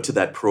 to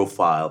that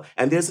profile.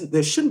 And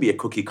there shouldn't be a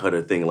cookie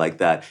cutter thing like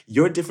that.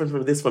 You're different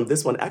from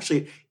this one.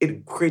 Actually,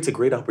 it creates a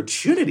great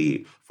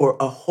opportunity for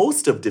a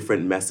host of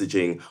different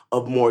messaging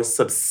of more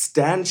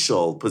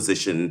substantial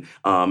position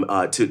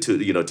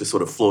to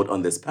sort of float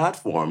on this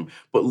platform.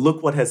 But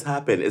look what has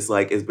happened. It's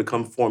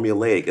become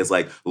formulaic. It's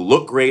like,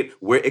 look great,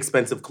 wear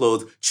expensive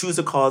clothes, choose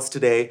a cause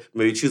today,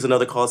 maybe choose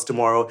another cause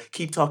tomorrow,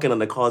 keep talking on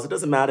the cause. It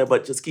doesn't matter,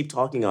 but just keep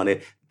talking on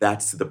it.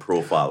 That's the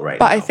profile right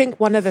now. But I think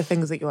one of the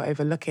things that you're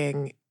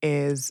overlooking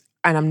is,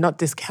 and I'm not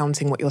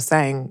discounting what you're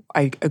saying,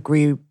 I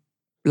agree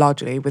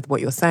largely with what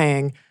you're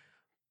saying,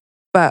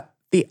 but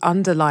the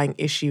underlying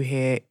issue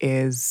here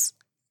is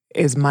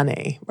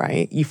money,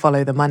 right? You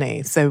follow the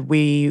money. So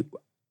we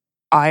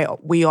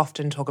we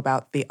often talk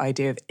about the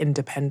idea of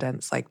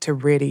independence, like to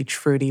really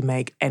truly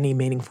make any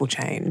meaningful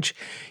change,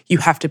 you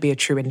have to be a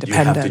true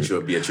independent. You have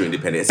to be a true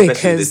independent,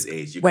 especially this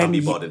age. You can't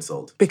be bought and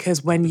sold.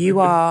 Because when you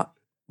are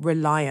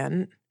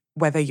reliant,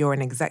 whether you're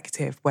an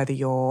executive, whether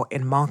you're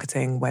in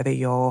marketing, whether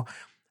you're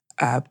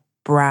a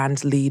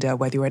brand leader,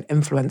 whether you're an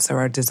influencer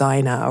or a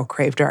designer or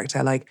creative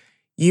director, like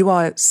you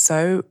are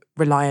so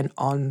reliant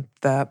on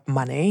the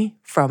money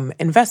from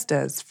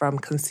investors, from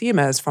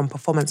consumers, from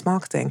performance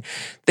marketing,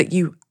 that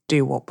you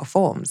do what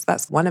performs.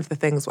 That's one of the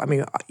things, I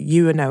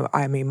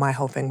mean, my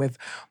whole thing with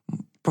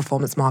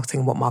performance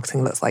marketing, what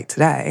marketing looks like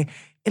today,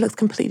 it looks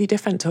completely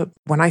different to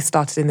when I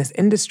started in this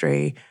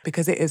industry,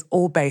 because it is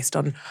all based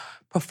on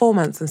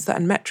performance and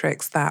certain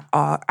metrics that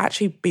are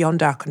actually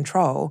beyond our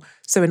control.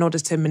 So in order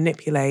to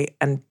manipulate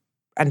and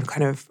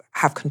kind of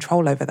have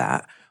control over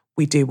that,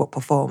 we do what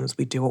performs,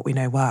 we do what we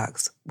know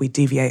works. We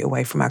deviate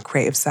away from our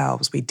creative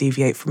selves. We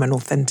deviate from an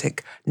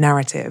authentic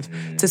narrative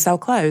to sell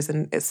clothes.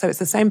 And it's the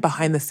same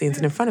behind the scenes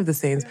and in front of the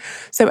scenes.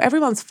 So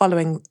everyone's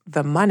following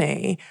the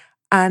money.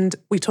 And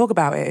we talk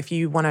about it. If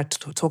you want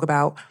to talk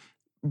about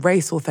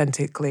race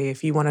authentically,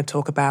 if you want to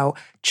talk about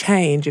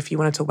change, if you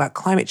want to talk about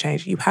climate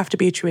change, you have to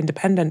be a true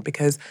independent,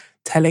 because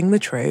telling the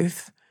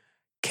truth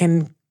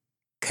can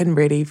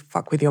really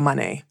fuck with your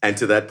money. And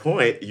to that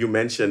point, you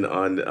mentioned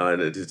on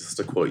just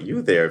to quote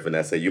you there,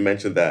 Vanessa, you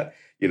mentioned that,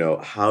 you know,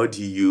 how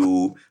do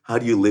you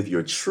live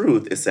your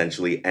truth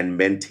essentially and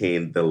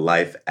maintain the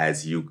life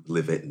as you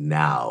live it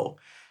now?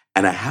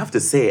 And I have to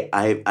say,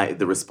 I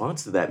the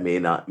response to that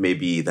may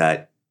be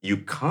that you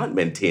can't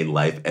maintain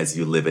life as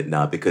you live it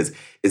now because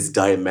it's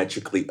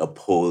diametrically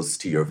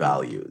opposed to your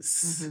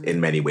values in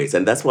many ways.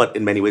 And that's what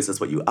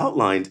you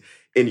outlined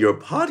in your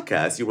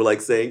podcast. You were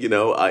like saying, you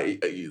know,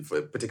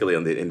 particularly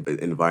on the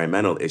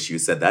environmental issue,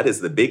 said that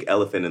is the big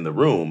elephant in the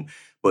room.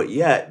 But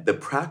yet the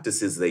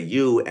practices that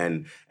you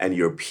and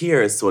your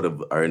peers sort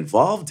of are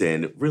involved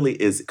in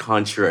really is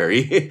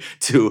contrary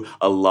to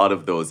a lot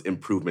of those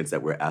improvements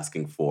that we're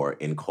asking for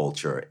in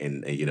culture,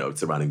 in, you know,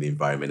 surrounding the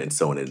environment and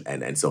so on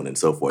and so on and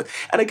so forth.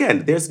 And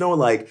again, there's no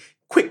like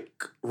quick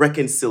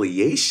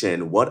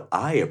reconciliation. What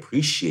I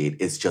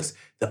appreciate is just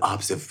the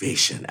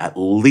observation. At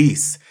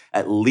least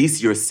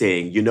you're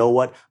saying, you know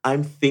what,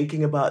 I'm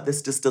thinking about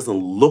this. This doesn't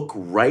look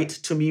right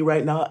to me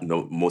right now.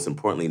 No, most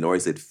importantly, nor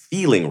is it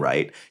feeling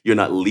right. You're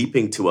not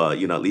leaping to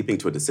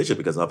a decision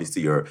because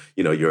obviously your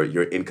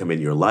income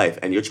in your life,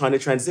 and you're trying to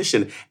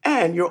transition,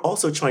 and you're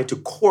also trying to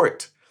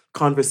court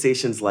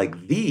conversations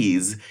like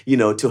these, you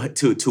know,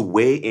 to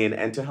weigh in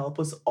and to help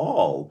us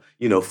all,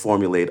 you know,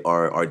 formulate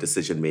our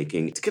decision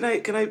making. Can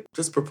I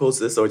just propose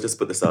this, or just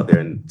put this out there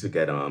and to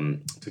get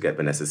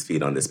Vanessa's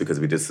feet on this, because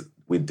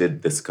we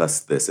did discuss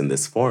this in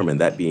this forum, and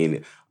that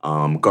being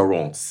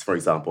Garance, for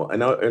example.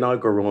 In our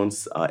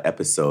Garance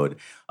episode,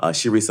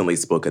 she recently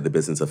spoke at the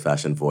Business of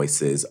Fashion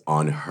Voices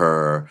on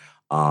her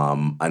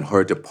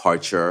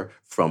departure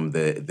from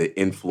the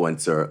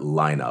influencer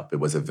lineup. It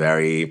was a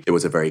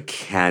very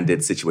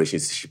candid situation.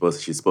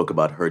 She spoke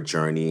about her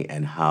journey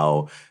and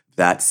how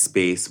that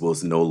space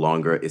was no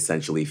longer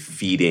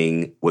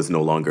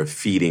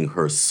feeding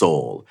her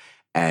soul.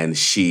 And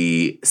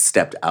she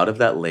stepped out of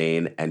that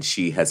lane, and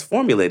she has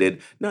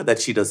formulated, not that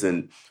she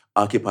doesn't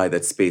occupy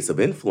that space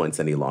of influence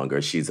any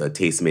longer. She's a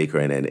tastemaker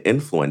and an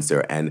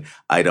influencer, and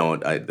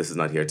this is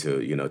not here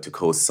to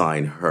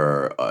co-sign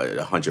her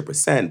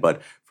 100%,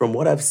 but from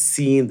what I've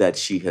seen that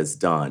she has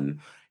done,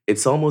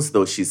 it's almost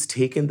though she's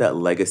taken that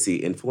legacy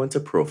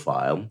influencer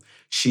profile,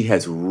 she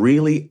has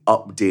really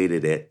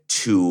updated it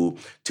to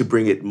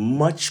bring it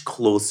much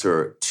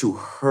closer to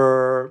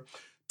her,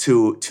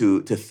 to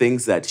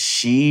things that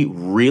she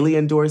really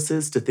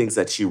endorses, to things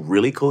that she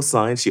really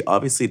co-signs. She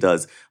obviously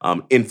does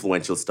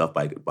influential stuff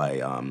by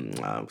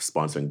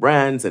sponsoring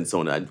brands and so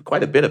on, and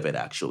quite a bit of it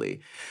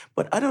actually.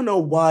 But I don't know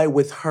why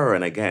with her,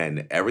 and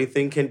again,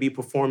 everything can be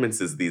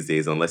performances these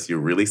days unless you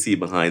really see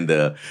behind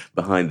the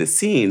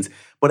scenes.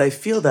 But I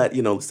feel that,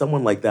 you know,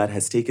 someone like that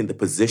has taken the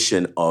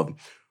position of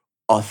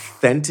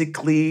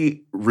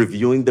authentically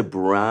reviewing the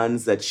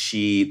brands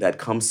that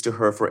comes to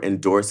her for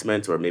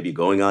endorsement, or maybe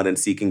going out and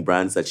seeking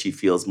brands that she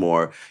feels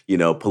more, you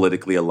know,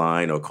 politically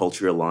aligned or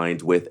culturally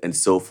aligned with, and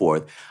so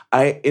forth.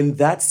 In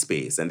that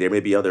space, and there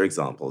may be other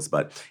examples,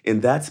 but in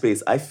that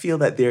space, I feel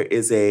that there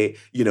is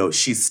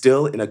she's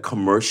still in a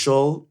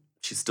commercial.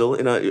 She's still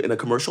in a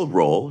commercial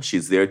role.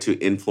 She's there to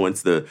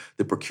influence the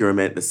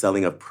procurement, the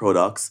selling of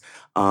products.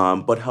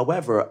 But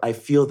however, I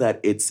feel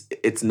that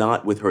it's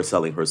not with her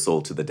selling her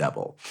soul to the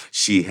devil.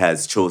 She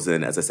has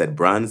chosen, as I said,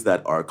 brands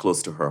that are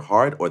close to her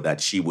heart, or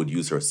that she would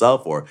use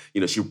herself, or,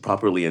 you know, she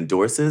properly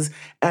endorses.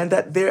 And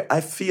that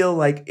I feel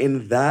like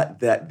in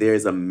that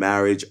there's a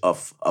marriage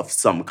of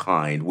some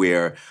kind,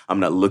 where I'm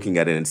not looking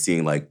at it and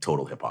seeing like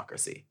total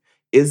hypocrisy.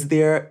 Is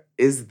there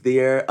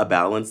a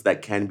balance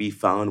that can be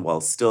found while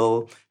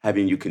still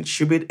having you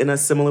contribute in a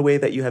similar way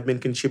that you have been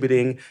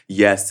contributing?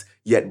 Yes,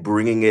 yet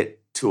bringing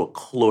it to a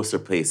closer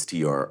place to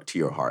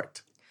your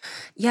heart.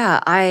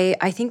 Yeah,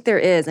 I think there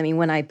is. I mean,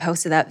 when I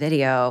posted that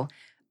video,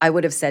 I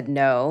would have said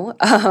no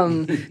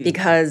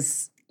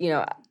because, you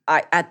know,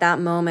 at that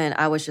moment,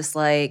 I was just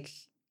like,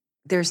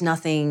 there's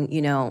nothing,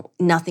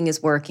 nothing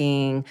is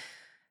working.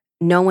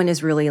 No one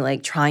is really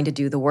like trying to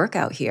do the work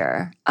out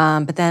here.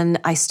 But then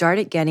I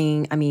started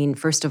getting,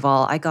 first of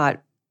all, I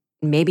got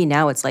maybe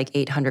now it's like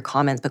 800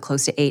 comments, but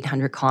close to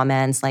 800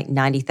 comments, like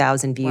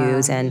 90,000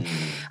 views. Wow. And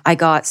I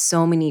got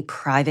so many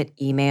private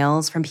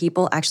emails from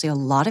people, actually a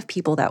lot of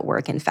people that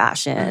work in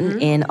fashion,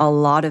 in a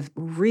lot of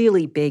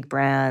really big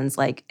brands,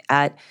 like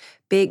at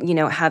big,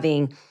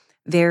 having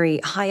very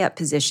high up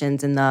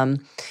positions in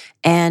them.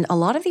 And a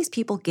lot of these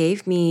people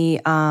gave me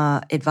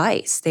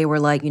advice. They were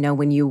like,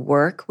 when you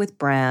work with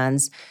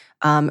brands,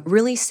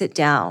 really sit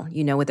down,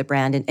 with a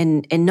brand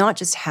and not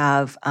just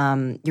have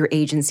your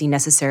agency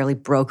necessarily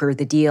broker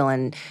the deal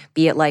and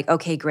be it like,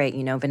 okay, great,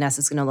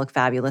 Vanessa's going to look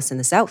fabulous in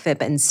this outfit,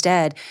 but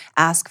instead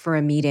ask for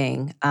a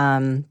meeting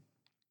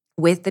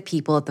with the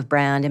people at the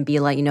brand and be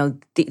like,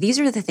 these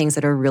are the things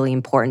that are really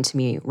important to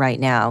me right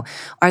now.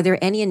 Are there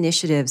any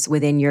initiatives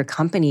within your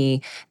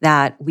company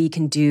that we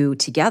can do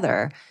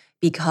together?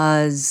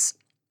 Because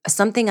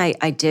something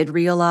I did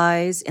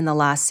realize in the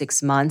last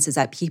 6 months is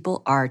that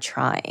people are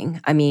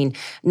trying.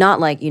 Not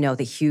like,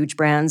 the huge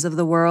brands of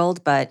the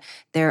world, but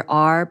there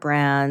are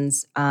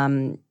brands,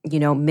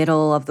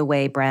 middle of the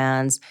way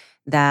brands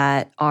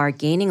that are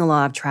gaining a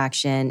lot of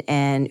traction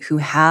and who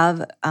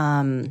have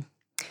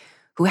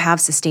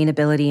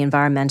sustainability,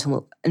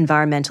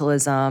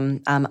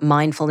 environmentalism,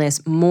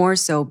 mindfulness more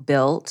so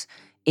built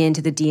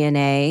into the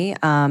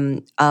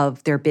DNA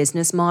of their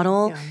business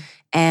model. Yeah.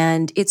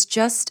 And it's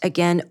just,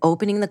 again,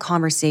 opening the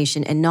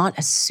conversation and not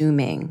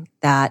assuming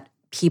that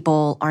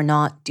people are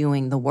not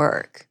doing the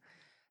work.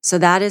 So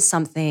that is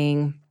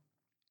something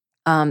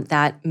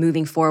that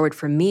moving forward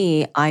for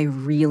me, I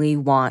really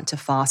want to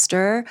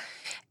foster.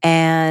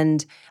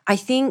 And I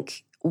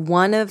think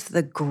one of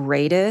the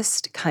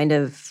greatest kind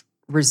of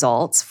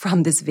results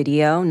from this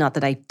video, not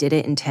that I did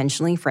it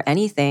intentionally for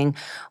anything,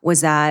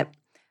 was that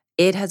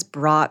it has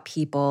brought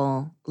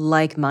people,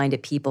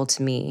 like-minded people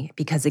to me.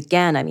 Because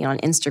again, on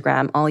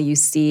Instagram, all you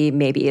see,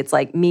 maybe it's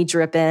like me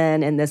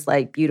dripping in this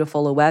like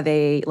beautiful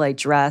Loewe like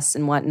dress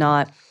and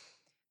whatnot.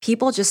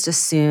 People just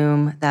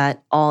assume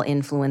that all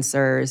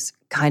influencers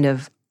kind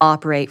of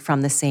operate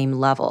from the same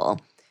level.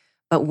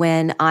 But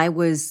when I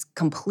was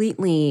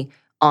completely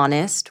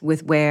honest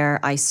with where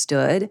I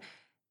stood,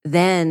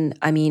 then,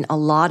 a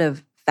lot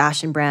of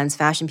fashion brands,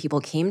 fashion people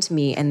came to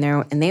me and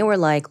they were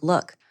like,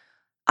 look,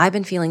 I've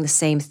been feeling the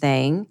same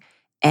thing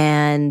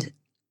and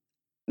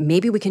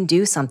maybe we can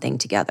do something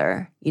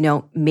together.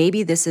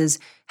 Maybe this is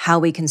how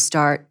we can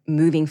start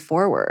moving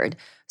forward.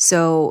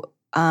 So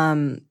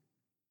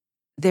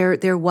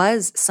there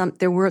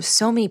were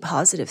so many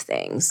positive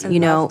things,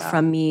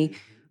 from me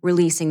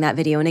releasing that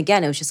video. And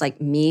again, it was just like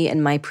me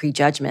and my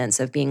prejudgments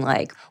of being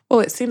like, well,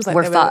 it seems like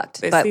we're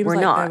fucked, but we're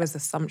not. There was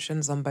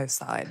assumptions on both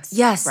sides.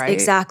 Yes, right?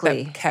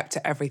 exactly. That kept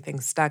everything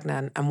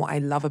stagnant. And what I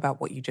love about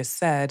what you just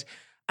said,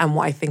 and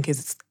what I think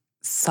is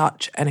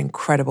such an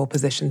incredible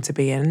position to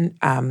be in,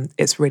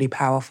 it's really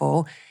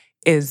powerful,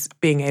 is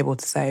being able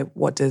to say,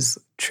 what does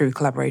true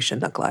collaboration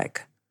look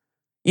like?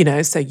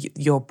 So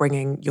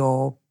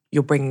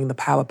you're bringing the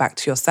power back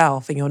to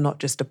yourself, and you're not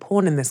just a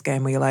pawn in this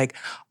game where you're like,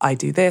 I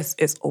do this,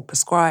 it's all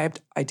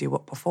prescribed, I do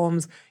what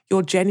performs.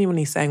 You're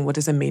genuinely saying, what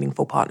does a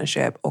meaningful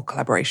partnership or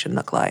collaboration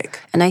look like?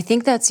 And I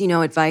think that's,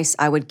 advice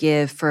I would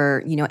give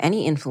for,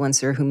 any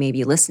influencer who may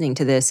be listening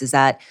to this is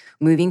that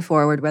moving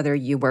forward, whether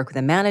you work with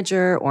a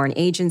manager or an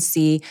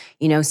agency,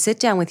 sit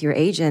down with your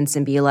agents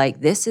and be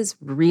like, this is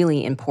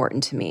really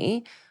important to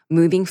me.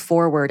 Moving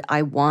forward,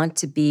 I want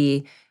to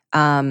be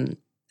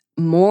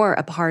more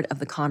a part of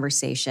the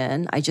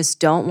conversation. I just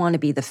don't want to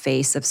be the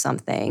face of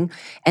something.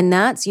 And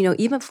that's,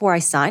 even before I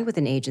signed with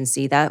an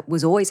agency, that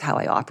was always how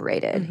I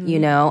operated.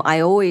 I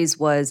always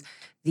was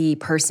the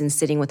person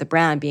sitting with a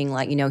brand being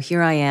like,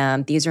 here I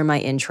am, these are my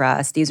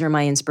interests, these are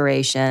my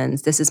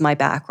inspirations, this is my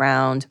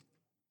background,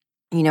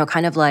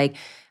 kind of like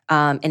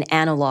an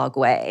analog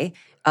way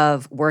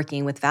of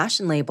working with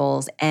fashion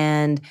labels.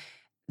 And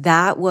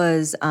that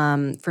was,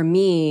 for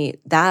me,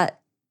 that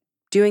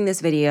doing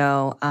this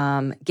video,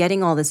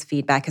 getting all this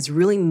feedback has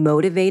really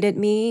motivated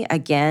me,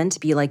 again, to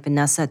be like,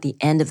 Vanessa, at the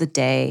end of the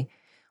day,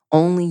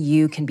 only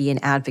you can be an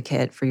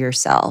advocate for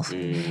yourself.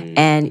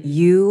 And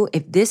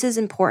if this is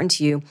important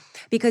to you,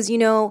 because,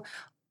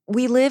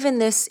 we live in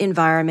this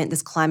environment,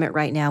 this climate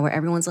right now where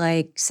everyone's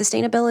like,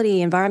 sustainability,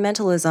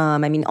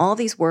 environmentalism. All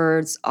these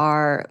words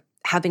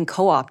have been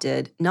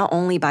co-opted not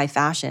only by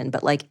fashion,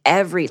 but like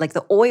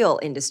the oil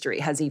industry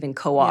has even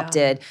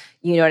co-opted,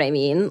 you know what I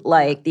mean?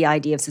 Like the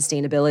idea of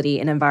sustainability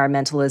and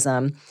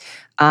environmentalism.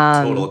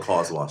 Total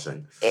cause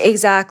washing.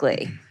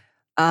 Exactly.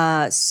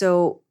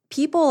 So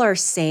people are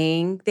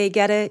saying they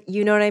get it,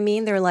 you know what I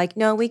mean? They're like,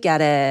 no, we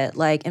get it.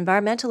 Like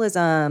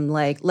environmentalism,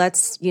 like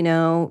let's,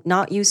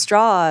 not use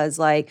straws.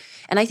 Like,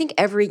 and I think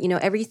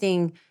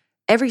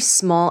every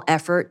small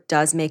effort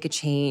does make a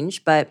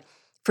change, but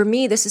for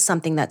me, this is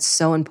something that's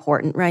so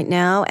important right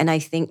now. And I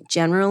think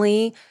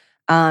generally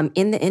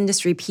in the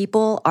industry,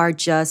 people are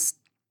just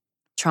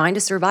trying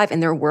to survive,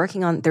 and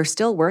they're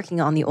still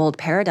working on the old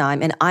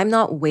paradigm. And I'm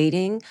not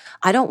waiting.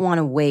 I don't want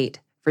to wait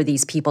for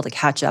these people to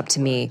catch up to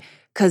me,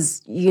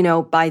 because,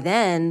 by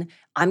then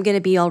I'm going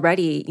to be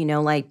already,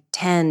 like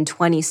 10,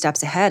 20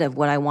 steps ahead of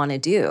what I want to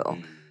do.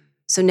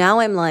 So now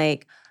I'm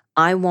like,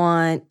 I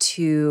want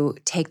to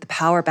take the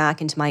power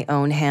back into my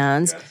own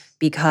hands,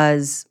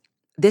 because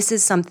this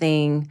is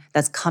something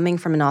that's coming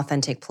from an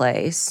authentic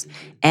place.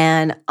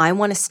 And I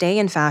want to stay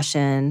in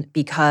fashion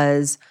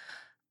because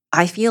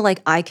I feel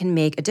like I can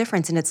make a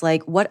difference. And it's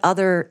like, what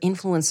other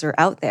influencer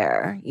out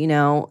there,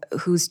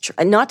 who's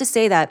not to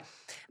say that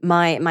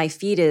my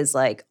feed is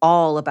like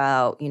all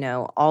about,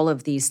 all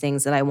of these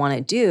things that I want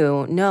to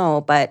do. No,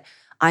 but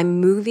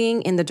I'm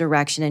moving in the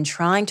direction and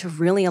trying to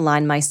really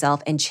align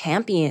myself and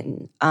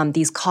champion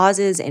these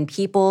causes and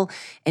people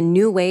and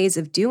new ways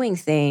of doing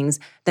things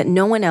that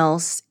no one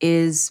else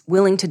is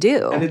willing to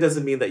do. And it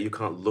doesn't mean that you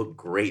can't look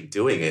great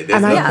doing it.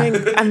 And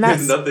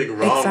There's nothing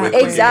wrong with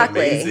looking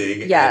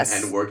amazing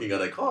and working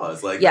on a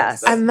cause.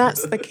 And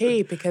that's the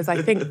key, because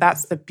I think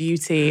that's the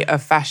beauty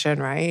of fashion,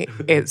 right?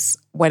 It's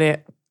when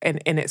it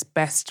in its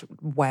best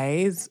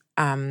ways.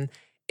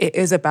 It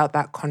is about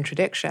that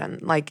contradiction.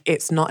 Like,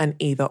 it's not an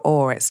either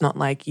or. It's not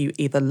like you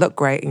either look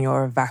great and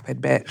you're a vapid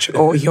bitch,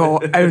 or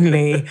you're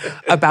only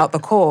about the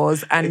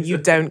cause and you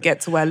don't get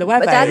to wear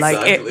Loewe.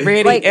 It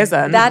really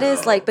isn't. That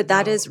is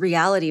that is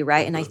reality,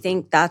 right? And I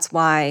think that's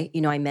why,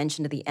 I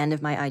mentioned at the end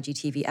of my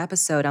IGTV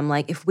episode, I'm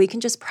like, if we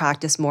can just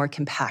practice more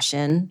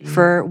compassion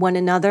for one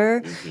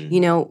another,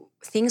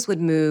 things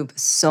would move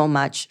so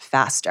much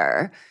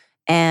faster.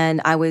 And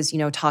I was,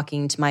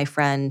 talking to my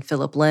friend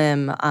Philip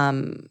Lim,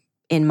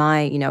 in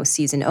my,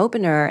 season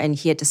opener, and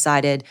he had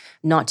decided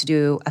not to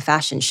do a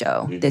fashion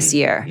show this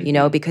year,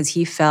 because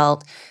he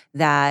felt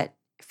that,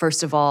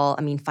 first of all,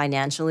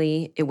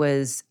 financially, it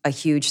was a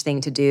huge thing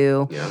to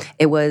do. Yeah.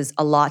 It was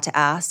a lot to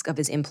ask of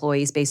his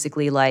employees,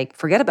 basically, like,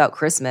 forget about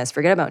Christmas,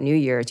 forget about New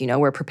Year's,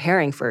 we're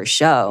preparing for a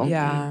show.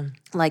 Yeah.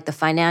 Like the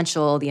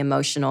financial, the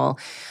emotional,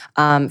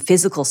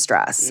 physical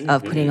stress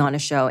of putting on a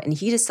show. And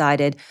he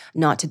decided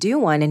not to do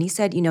one. And he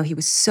said, he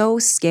was so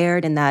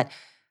scared, and that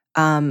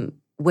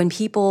when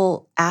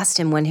people asked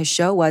him when his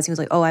show was, he was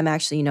like, oh, I'm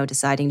actually,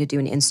 deciding to do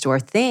an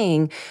in-store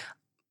thing.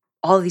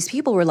 All of these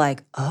people were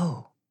like,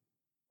 oh,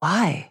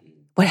 why?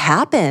 What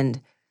happened?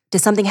 Did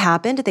something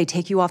happen? Did they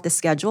take you off the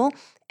schedule?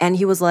 And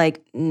he was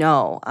like,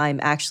 no,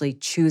 I'm actually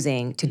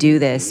choosing to do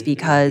this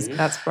because,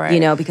 that's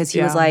right. Because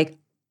he was like,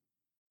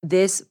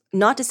 this,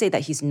 not to say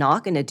that he's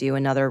not going to do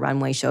another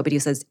runway show, but he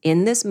says,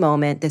 in this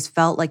moment, this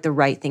felt like the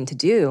right thing to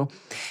do.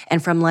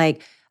 And from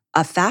like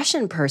a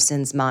fashion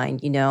person's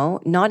mind,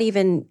 not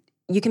even,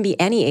 you can be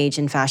any age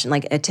in fashion.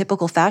 Like a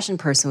typical fashion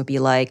person would be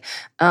like,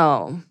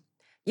 oh,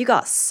 you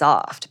got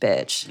soft,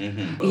 bitch.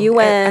 You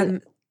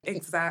went.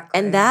 Exactly.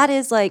 And that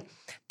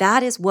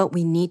is what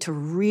we need to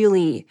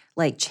really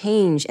like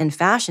change in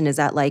fashion, is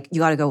that like, you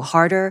got to go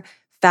harder,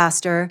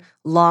 faster,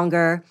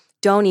 longer,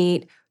 don't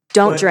eat,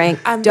 don't drink,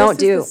 and don't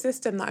do. This is the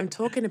system that I'm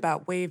talking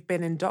about. We've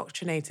been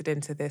indoctrinated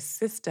into this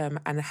system,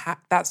 and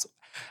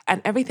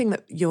and everything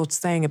that you're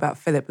saying about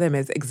Philip Lim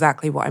is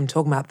exactly what I'm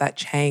talking about, that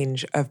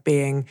change of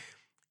being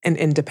an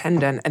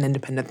independent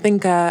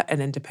thinker,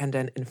 an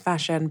independent in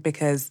fashion,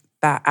 because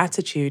that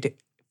attitude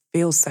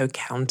feels so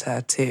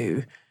counter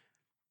to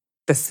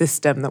the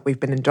system that we've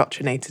been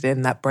indoctrinated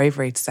in, that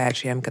bravery to say,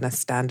 actually, I'm going to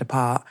stand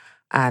apart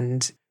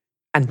and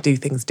do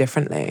things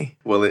differently.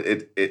 Well,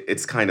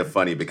 it's kind of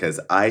funny, because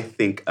I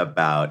think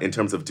about, in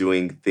terms of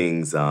doing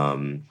things,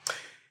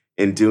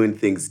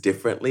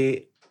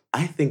 differently,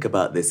 I think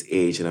about this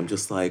age, and I'm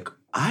just like,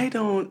 I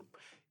don't,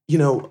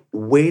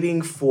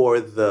 waiting for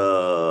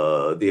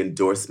the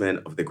endorsement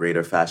of the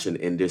greater fashion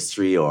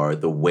industry or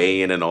the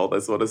weigh-in and all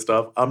that sort of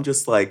stuff. I'm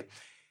just like,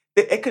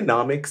 the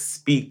economics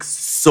speaks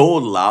so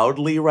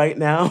loudly right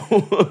now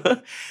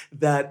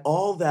that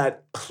all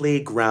that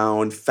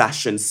playground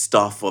fashion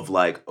stuff of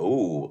like,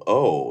 you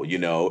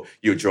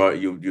draw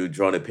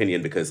an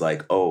opinion because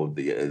like,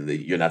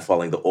 you're not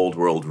following the old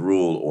world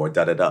rule or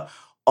da-da-da.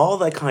 All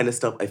that kind of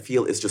stuff I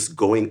feel is just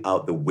going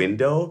out the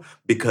window,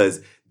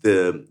 because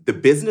the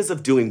business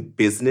of doing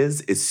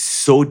business is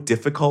so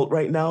difficult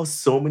right now.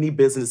 So many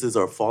businesses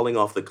are falling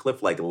off the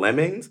cliff like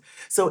lemmings.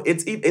 So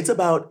it's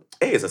about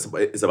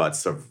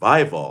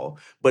survival,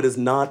 but it's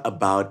not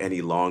about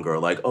any longer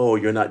like, oh,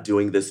 you're not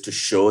doing this to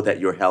show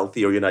that you're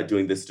healthy, or you're not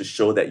doing this to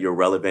show that you're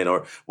relevant,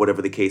 or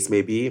whatever the case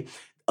may be.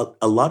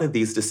 A lot of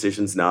these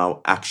decisions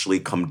now actually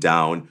come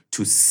down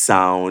to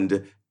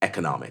sound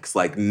economics,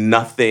 like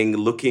nothing,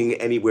 looking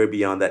anywhere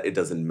beyond that, it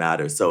doesn't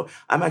matter. So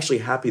I'm actually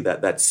happy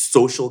that that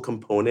social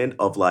component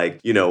of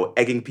like,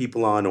 egging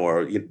people on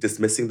or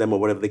dismissing them or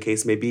whatever the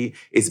case may be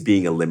is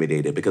being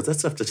eliminated, because that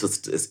stuff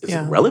just is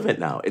irrelevant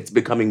now. It's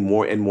becoming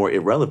more and more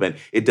irrelevant.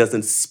 It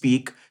doesn't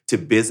speak to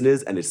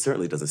business, and it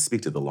certainly doesn't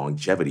speak to the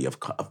longevity of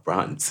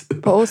brands.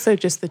 But also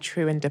just the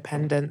true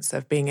independence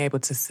of being able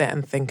to sit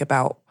and think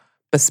about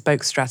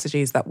bespoke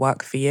strategies that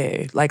work for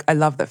you. Like, I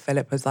love that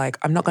Philip was like,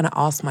 I'm not going to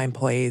ask my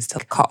employees to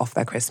cut off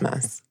their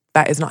Christmas.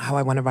 That is not how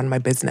I want to run my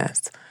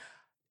business.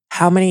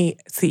 How many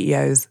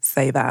CEOs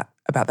say that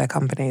about their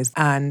companies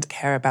and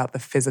care about the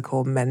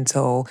physical,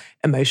 mental,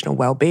 emotional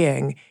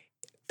well-being?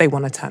 They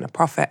want to turn a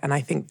profit. And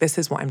I think this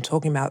is what I'm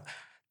talking about,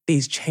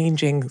 these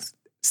changing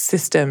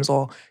systems,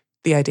 or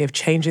the idea of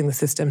changing the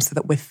system so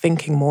that we're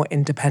thinking more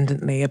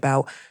independently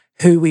about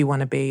who we want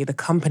to be, the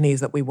companies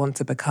that we want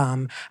to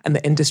become, and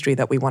the industry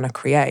that we want to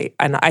create.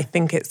 And I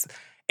think it's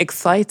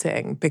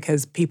exciting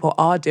because people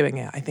are doing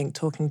it. I think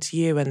talking to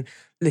you and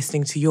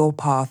listening to your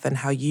path and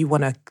how you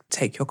want to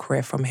take your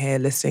career from here,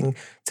 listening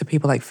to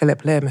people like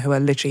Philip Lim who are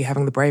literally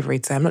having the bravery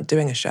to say, I'm not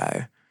doing a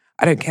show.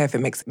 I don't care if it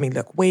makes me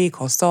look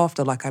weak or soft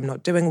or like I'm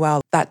not doing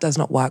well. That does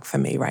not work for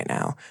me right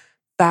now.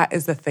 That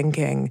is the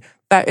thinking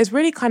that is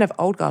really kind of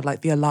old guard,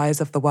 like the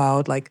Elias of the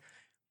world. Like,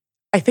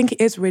 I think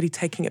it is really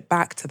taking it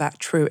back to that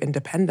true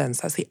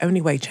independence. That's the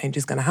only way change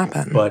is going to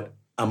happen. But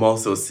I'm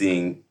also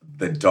seeing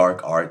the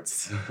dark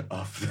arts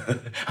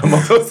I'm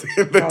also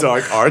seeing the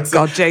dark arts.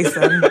 God,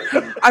 Jason.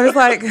 I was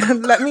like,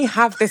 let me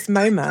have this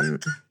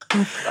moment.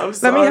 I'm Let me have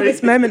sorry.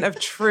 this moment of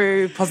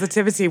true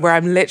positivity where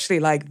I'm literally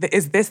like,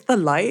 is this the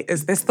light?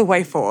 Is this the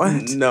way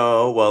forward?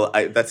 No, well,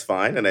 that's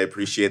fine, and I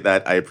appreciate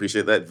that. I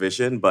appreciate that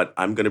vision, but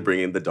I'm going to bring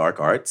in the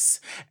dark arts,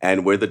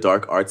 and where the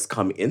dark arts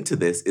come into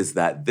this is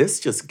that this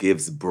just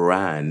gives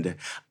brand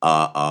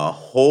a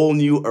whole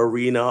new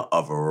arena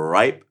of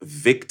ripe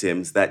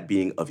victims, that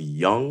being of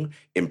young,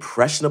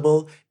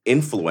 impressionable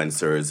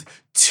influencers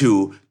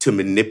to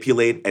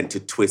manipulate and to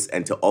twist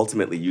and to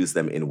ultimately use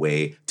them in a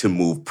way to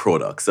move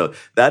products. So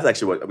that's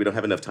actually what we don't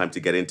have enough time to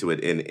get into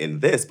it in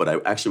this, but I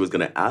actually was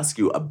going to ask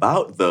you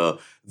about the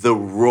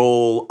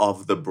role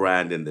of the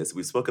brand in this.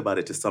 We spoke about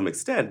it to some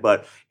extent,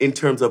 but in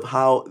terms of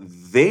how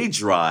they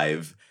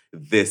drive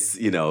this,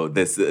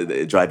 this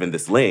drive in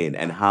this lane,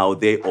 and how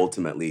they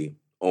ultimately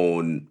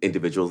own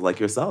individuals like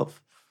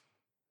yourself.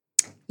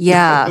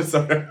 Yeah. I'm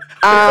sorry.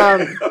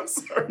 Um, I'm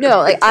sorry. No,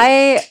 like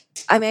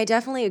I mean, I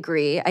definitely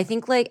agree. I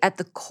think like at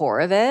the core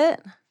of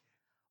it,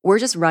 we're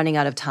just running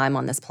out of time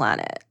on this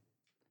planet.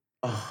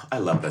 Oh, I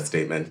love that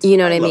statement. You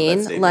know what I love that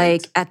mean? statement.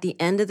 Like at the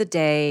end of the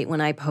day,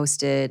 when I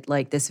posted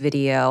like this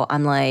video,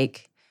 I'm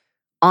like,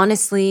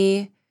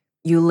 honestly,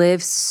 you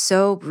live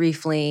so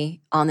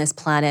briefly on this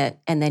planet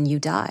and then you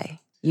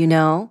die,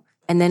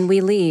 and then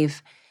we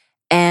leave.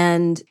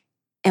 And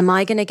am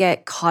I going to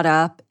get caught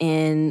up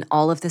in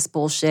all of this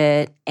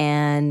bullshit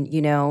and,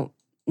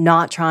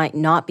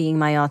 not being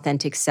my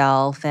authentic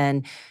self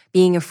and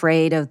being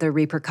afraid of the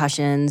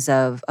repercussions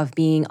of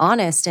being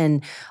honest?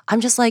 And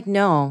I'm just like,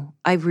 no,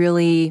 I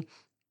really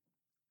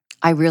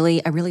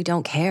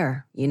don't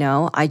care.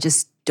 I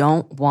just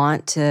don't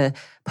want to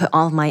put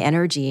all of my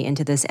energy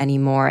into this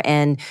anymore.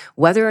 And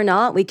whether or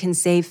not we can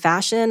save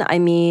fashion, I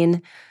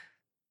mean,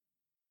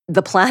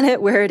 the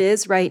planet where it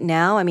is right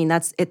now, I mean,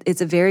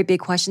 it's a very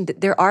big question.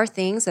 There are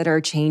things that are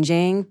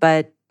changing,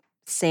 but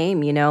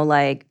same,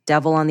 like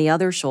devil on the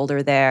other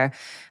shoulder there.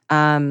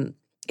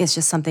 It's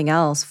just something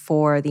else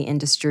for the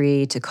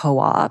industry to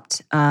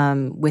co-opt.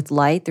 With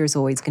light, there's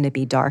always going to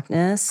be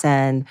darkness.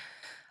 And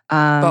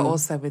But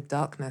also with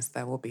darkness,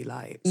 there will be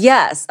light.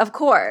 yes, of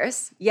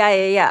course.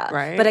 Yeah.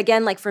 Right. But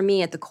again, like for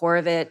me, at the core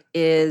of it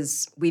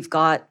is we've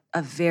got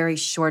a very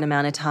short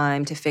amount of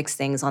time to fix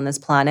things on this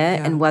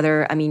planet. Yeah.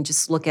 And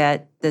just look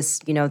at this,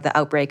 the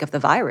outbreak of the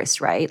virus,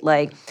 right?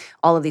 Like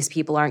all of these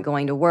people aren't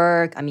going to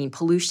work. I mean,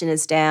 pollution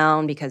is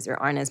down because there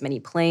aren't as many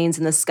planes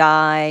in the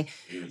sky.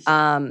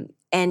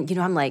 And,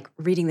 I'm like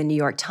reading the New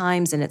York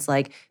Times and it's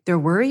like, they're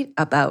worried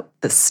about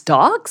the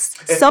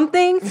stocks,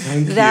 something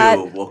that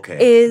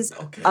is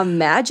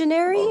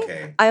imaginary.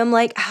 Okay. I am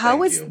like, how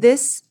Thank is you.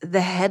 this the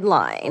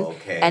headline?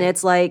 Okay. And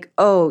it's like,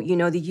 oh,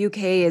 the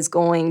UK is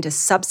going to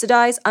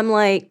subsidize. I'm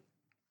like,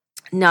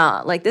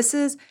 nah, like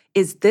is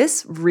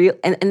this real?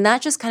 And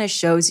that just kind of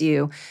shows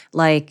you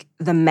like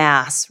the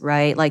mass,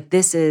 right? Like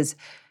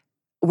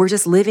we're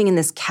just living in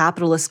this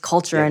capitalist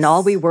culture and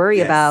all we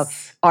worry about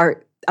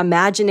are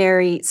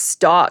imaginary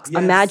stocks,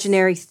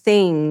 imaginary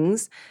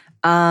things.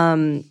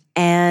 And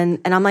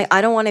I'm like,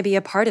 I don't want to be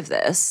a part of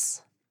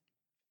this.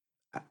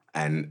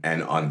 And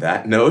on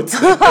that note,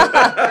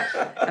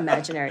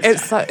 Imaginary.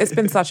 It's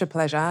been such a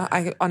pleasure.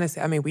 I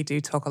honestly, we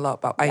do talk a lot,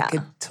 but I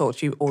could talk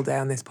to you all day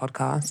on this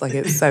podcast. Like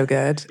it's so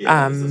good.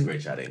 This was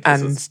great chatting.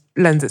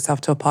 Lends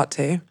itself to a part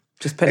 2.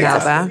 Just putting it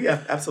out there.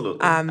 Yeah,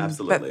 absolutely.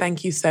 Absolutely. But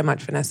thank you so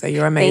much, Vanessa.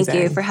 You're amazing.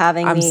 Thank you for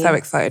having me. I'm so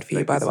excited for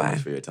you, by the so way.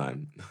 much for your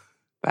time.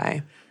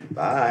 Bye.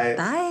 Bye.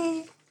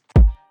 Bye.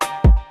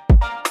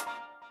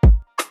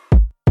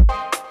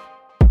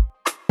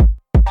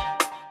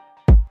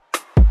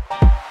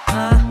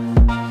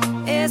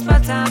 It's my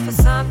time for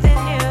something